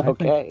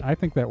 Okay. I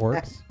think that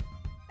works.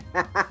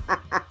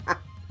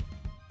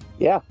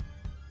 Yeah.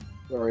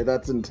 Sorry,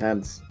 that's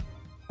intense.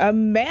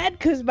 I'm mad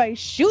because my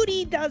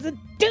shooty doesn't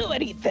do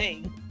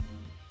anything.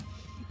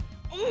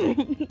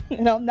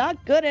 And I'm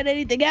not good at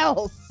anything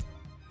else.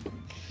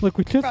 Look,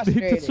 we just need to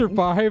Frustrating.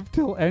 survive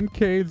till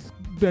NK's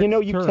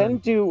next You turn.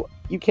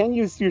 can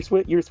use your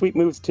sweet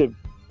moves to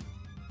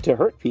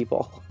hurt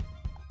people.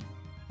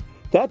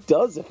 That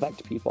does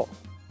affect people.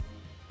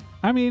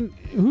 I mean,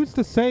 who's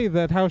to say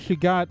that how she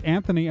got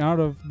Anthony out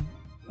of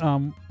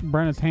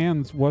Brenna's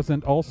hands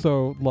wasn't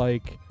also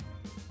like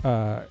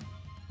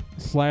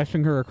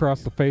slashing her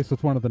across the face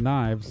with one of the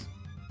knives?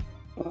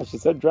 Well, she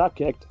said drop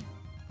kicked.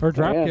 Or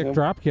drop yeah, kick, yeah.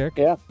 drop kick.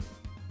 Yeah.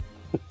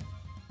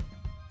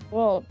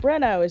 Well,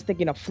 Brenna was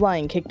thinking a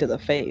flying kick to the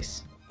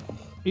face.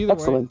 Either way.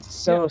 Excellent.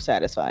 So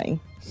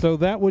satisfying. So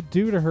that would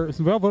do to her.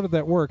 So well voted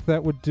that work.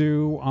 That would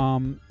do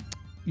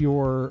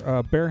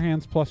your bare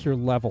hands plus your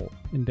level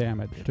in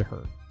damage to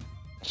her.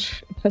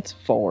 That's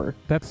 4.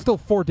 That's still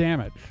 4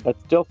 damage.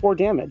 That's still 4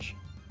 damage.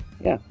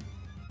 Yeah.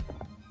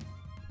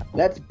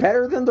 That's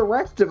better than the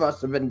rest of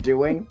us have been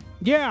doing.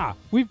 Yeah,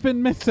 we've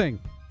been missing.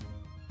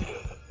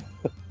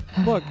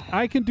 Look,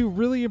 I can do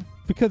really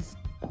because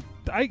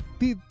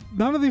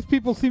none of these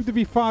people seem to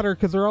be fodder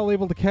because they're all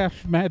able to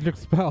cast magic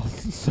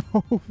spells. So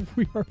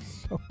we are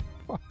so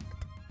fucked.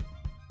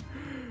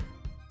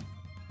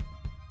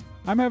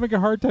 I'm having a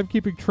hard time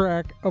keeping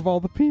track of all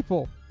the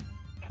people.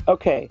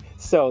 Okay,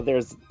 so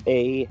there's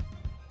Brenna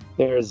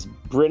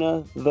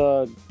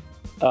the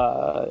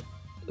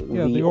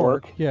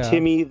orc, yeah.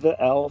 Timmy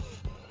the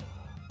elf.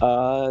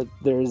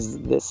 There's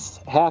this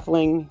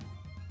halfling.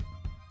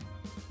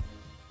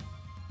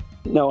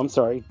 No, I'm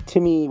sorry.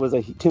 Timmy's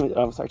a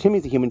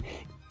human.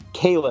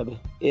 Caleb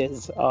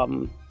is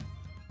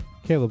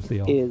Caleb's the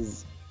elf.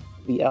 is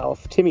the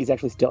elf. Timmy's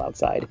actually still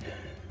outside.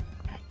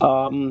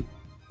 And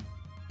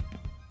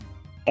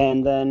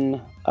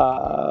then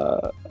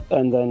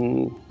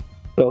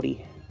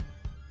Bodhi.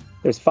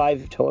 There's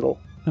 5 total.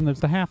 And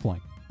there's the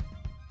halfling.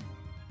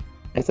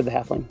 I said the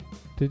halfling.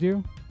 Did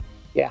you?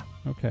 Yeah.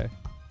 Okay.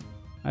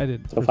 I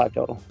didn't. So 5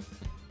 total.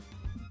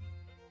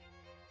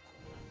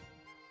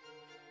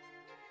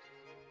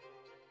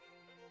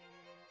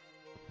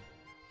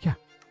 Yeah.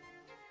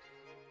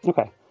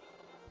 Okay.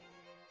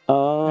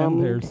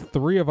 And there's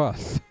 3 of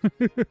us.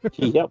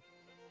 Yep.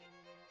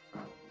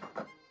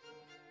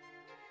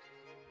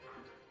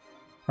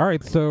 All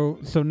right, so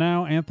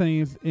now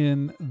Anthony's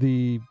in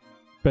the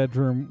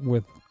bedroom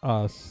with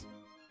us.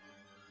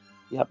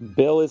 Yep.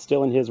 Bill is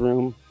still in his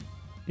room.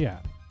 Yeah.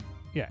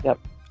 Yep.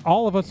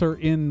 All of us are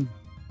in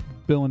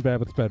Bill and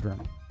Babbitt's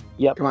bedroom.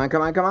 Yep. Come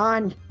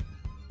on.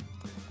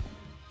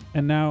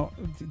 And now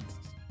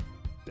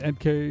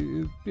NK,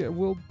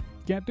 we'll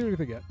can't do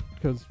anything yet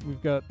because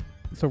we've got.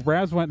 So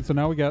Raz went, so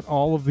now we got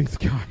all of these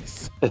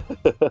guys.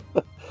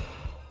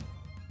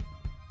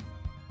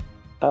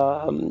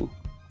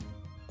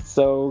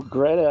 So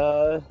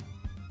Greta,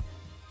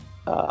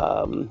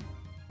 I'm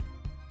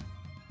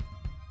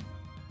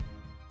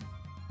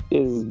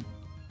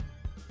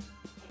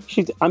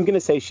gonna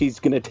say she's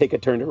gonna take a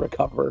turn to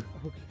recover.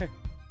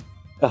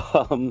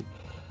 Okay.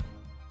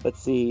 Let's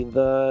see.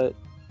 The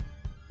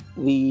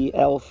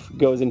elf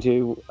walks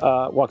into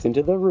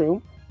the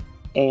room,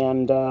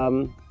 and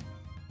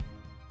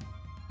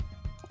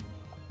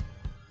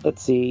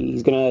let's see.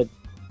 He's gonna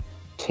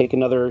take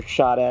another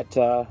shot at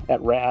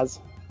Raz.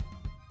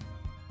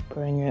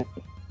 Bring it.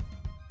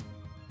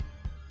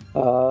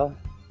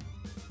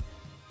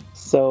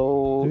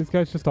 So Are these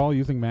guys just all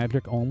using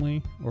magic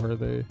only, or are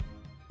they?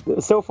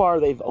 so far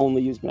they've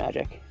only used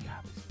magic.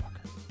 God, these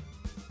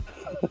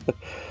fuckers.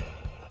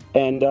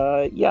 And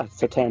yeah,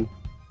 so 10.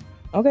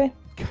 Okay.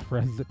 God,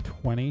 Raz is at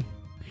 20.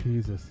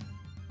 Jesus.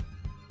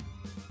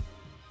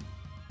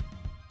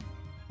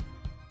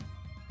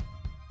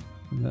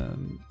 And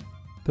then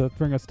does that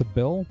bring us to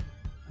Bill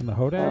and the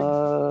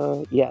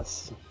Hodag?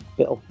 Yes,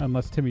 Bill.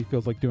 Unless Timmy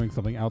feels like doing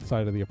something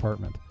outside of the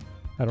apartment.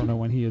 I don't know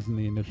when he is in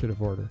the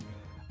initiative order.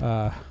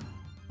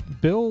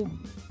 Bill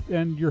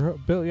and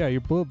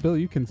Bill, Bill,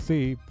 you can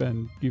see,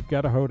 and you've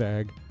got a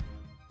Hodag.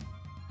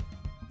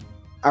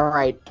 All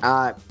right.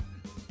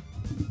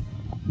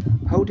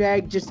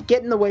 Hodag, just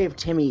get in the way of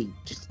Timmy.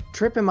 Just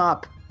trip him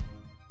up.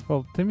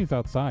 Well, Timmy's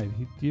outside.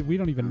 We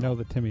don't even know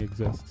that Timmy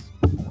exists.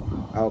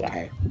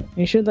 Okay.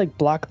 You should like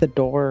block the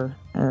door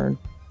or.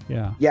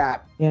 Yeah. Yeah.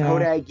 Yeah.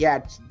 Hodag,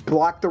 just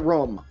block the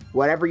room.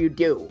 Whatever you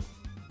do.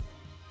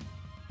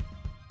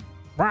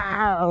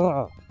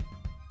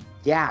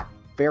 Yeah.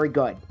 Very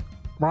good.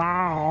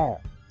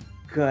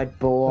 Good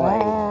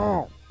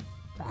boy.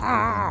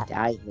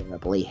 Die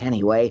horribly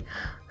anyway.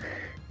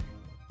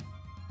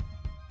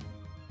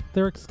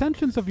 They're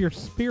extensions of your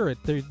spirit.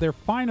 They're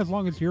fine as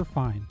long as you're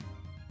fine.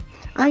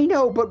 I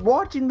know, but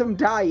watching them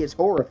die is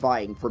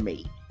horrifying for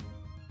me.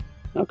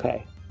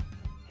 Okay.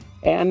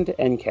 And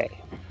NK.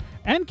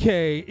 NK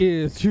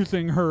is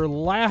using her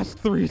last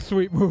 3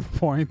 sweet move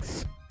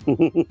points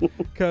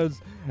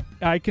because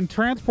I can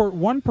transport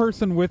one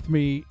person with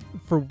me.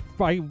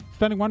 By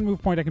spending 1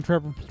 move point, I can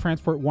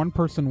transport one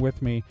person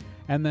with me,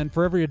 and then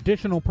for every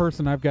additional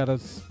person, I've got to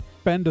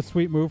spend a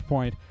sweet move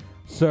point.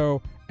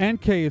 So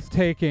NK is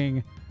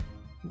taking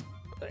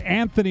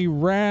Anthony,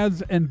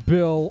 Raz, and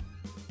Bill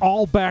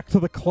all back to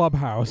the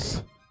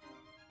clubhouse.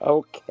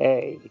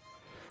 Okay.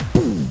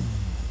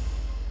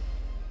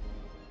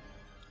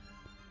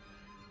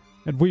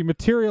 And we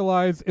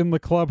materialize in the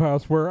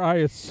clubhouse where I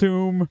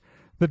assume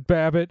that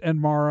Babbitt and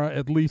Mara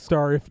at least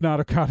are, if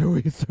not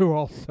Akatoizu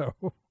also.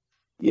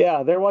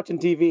 Yeah, they're watching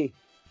TV.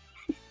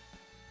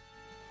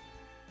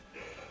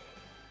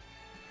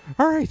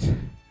 All right.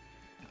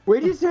 We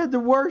just had the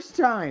worst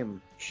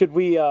time. Should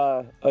we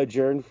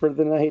adjourn for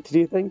the night, do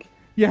you think?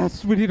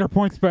 Yes, we need our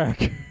points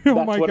back.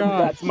 Oh my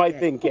god. That's my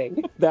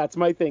thinking. That's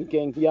my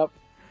thinking. Yep.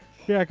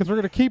 Yeah, because we're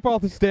going to keep all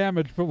this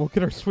damage, but we'll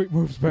get our sweet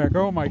moves back.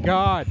 Oh my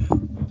god.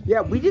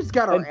 Yeah, we just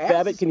got our And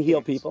Babbitt can heal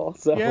kicked. people.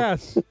 So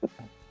Yes.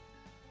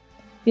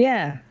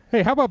 Yeah.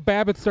 Hey, how about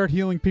Babbitt start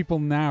healing people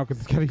now?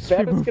 Because it's got these sweet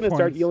Babbitt's move going to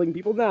start points. healing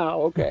people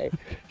now. Okay.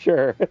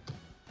 Sure.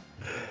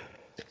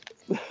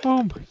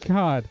 Oh my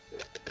god.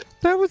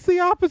 That was the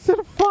opposite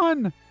of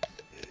fun.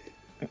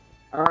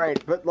 All right,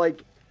 but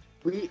like,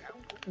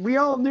 we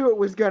all knew it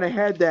was gonna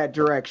head that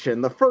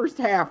direction. The first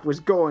half was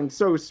going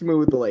so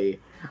smoothly.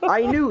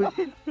 I knew it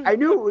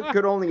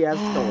could only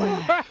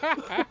escalate.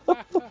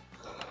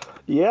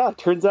 Yeah,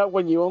 turns out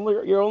when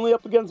you're only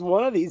up against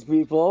one of these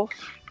people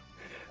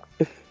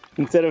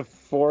instead of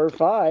 4 or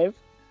 5.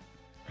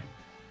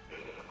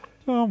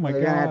 Oh my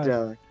We're gonna have god.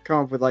 to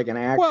come up with like an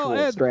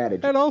actual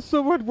strategy. And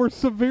also what we're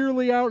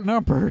severely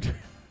outnumbered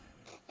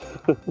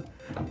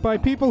by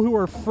people who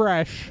are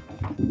fresh.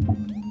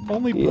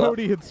 Only Yep.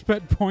 Bodhi had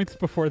spent points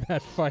before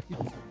that fight.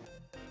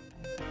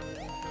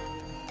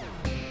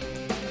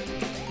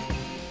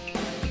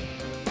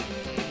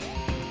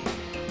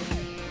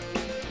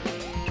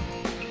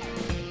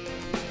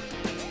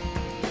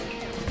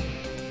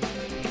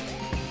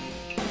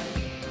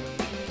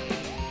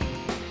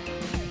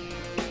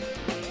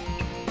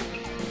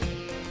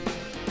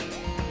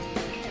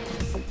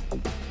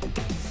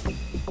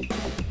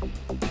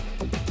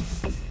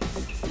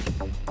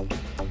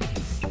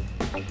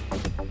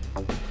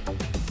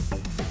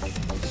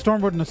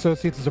 Stormwood &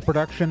 Associates is a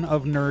production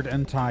of Nerd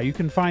and Tie. You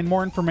can find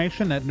more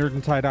information at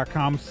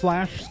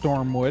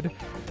nerdandtie.com/Stormwood.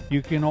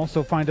 You can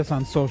also find us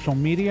on social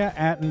media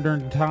at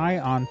Nerd and Tie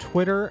on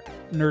Twitter,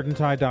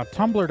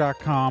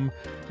 nerdandtie.tumblr.com,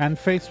 and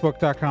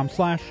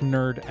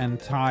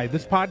facebook.com/nerdandtie.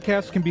 This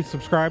podcast can be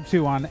subscribed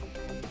to on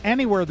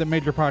anywhere that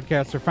major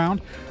podcasts are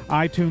found: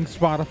 iTunes,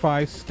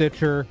 Spotify,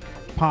 Stitcher,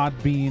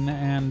 Podbean,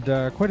 and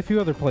quite a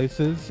few other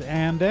places,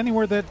 and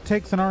anywhere that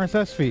takes an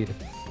RSS feed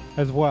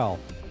as well.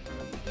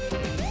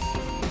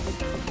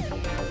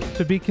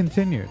 To be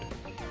continued.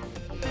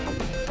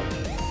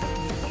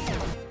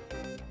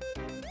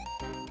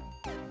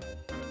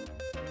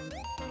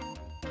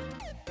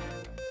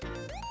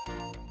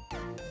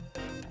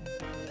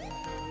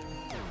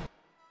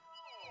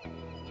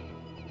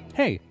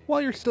 Hey, while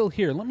you're still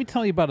here, let me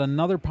tell you about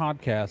another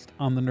podcast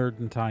on the Nerd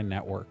and Tie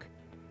Network,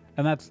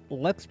 and that's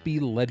Let's Be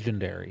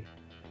Legendary.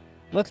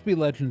 Let's Be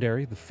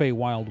Legendary, the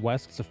Feywild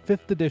West, is a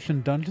 5th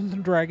edition Dungeons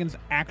 & Dragons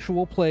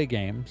actual play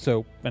game,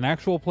 so an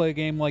actual play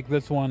game like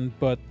this one,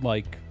 but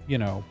like, you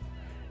know,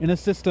 in a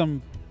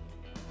system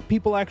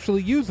people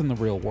actually use in the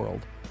real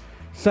world.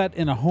 Set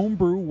in a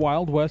homebrew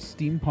Wild West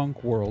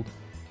steampunk world,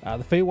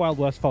 the Feywild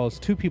West follows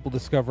two people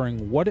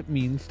discovering what it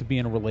means to be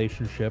in a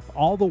relationship,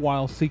 all the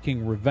while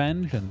seeking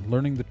revenge and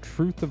learning the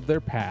truth of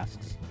their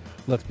pasts.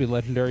 Let's Be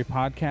Legendary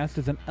podcast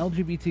is an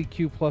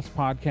LGBTQ+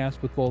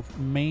 podcast with both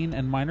main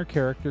and minor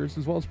characters,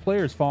 as well as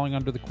players falling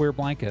under the queer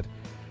blanket.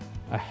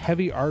 A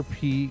heavy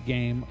RP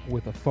game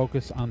with a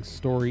focus on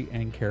story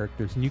and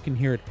characters, and you can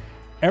hear it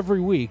every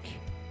week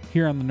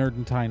here on the Nerd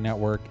and Tie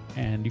Network,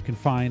 and you can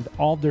find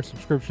all of their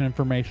subscription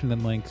information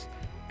and links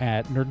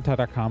at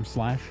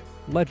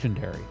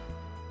nerdandtie.com/legendary.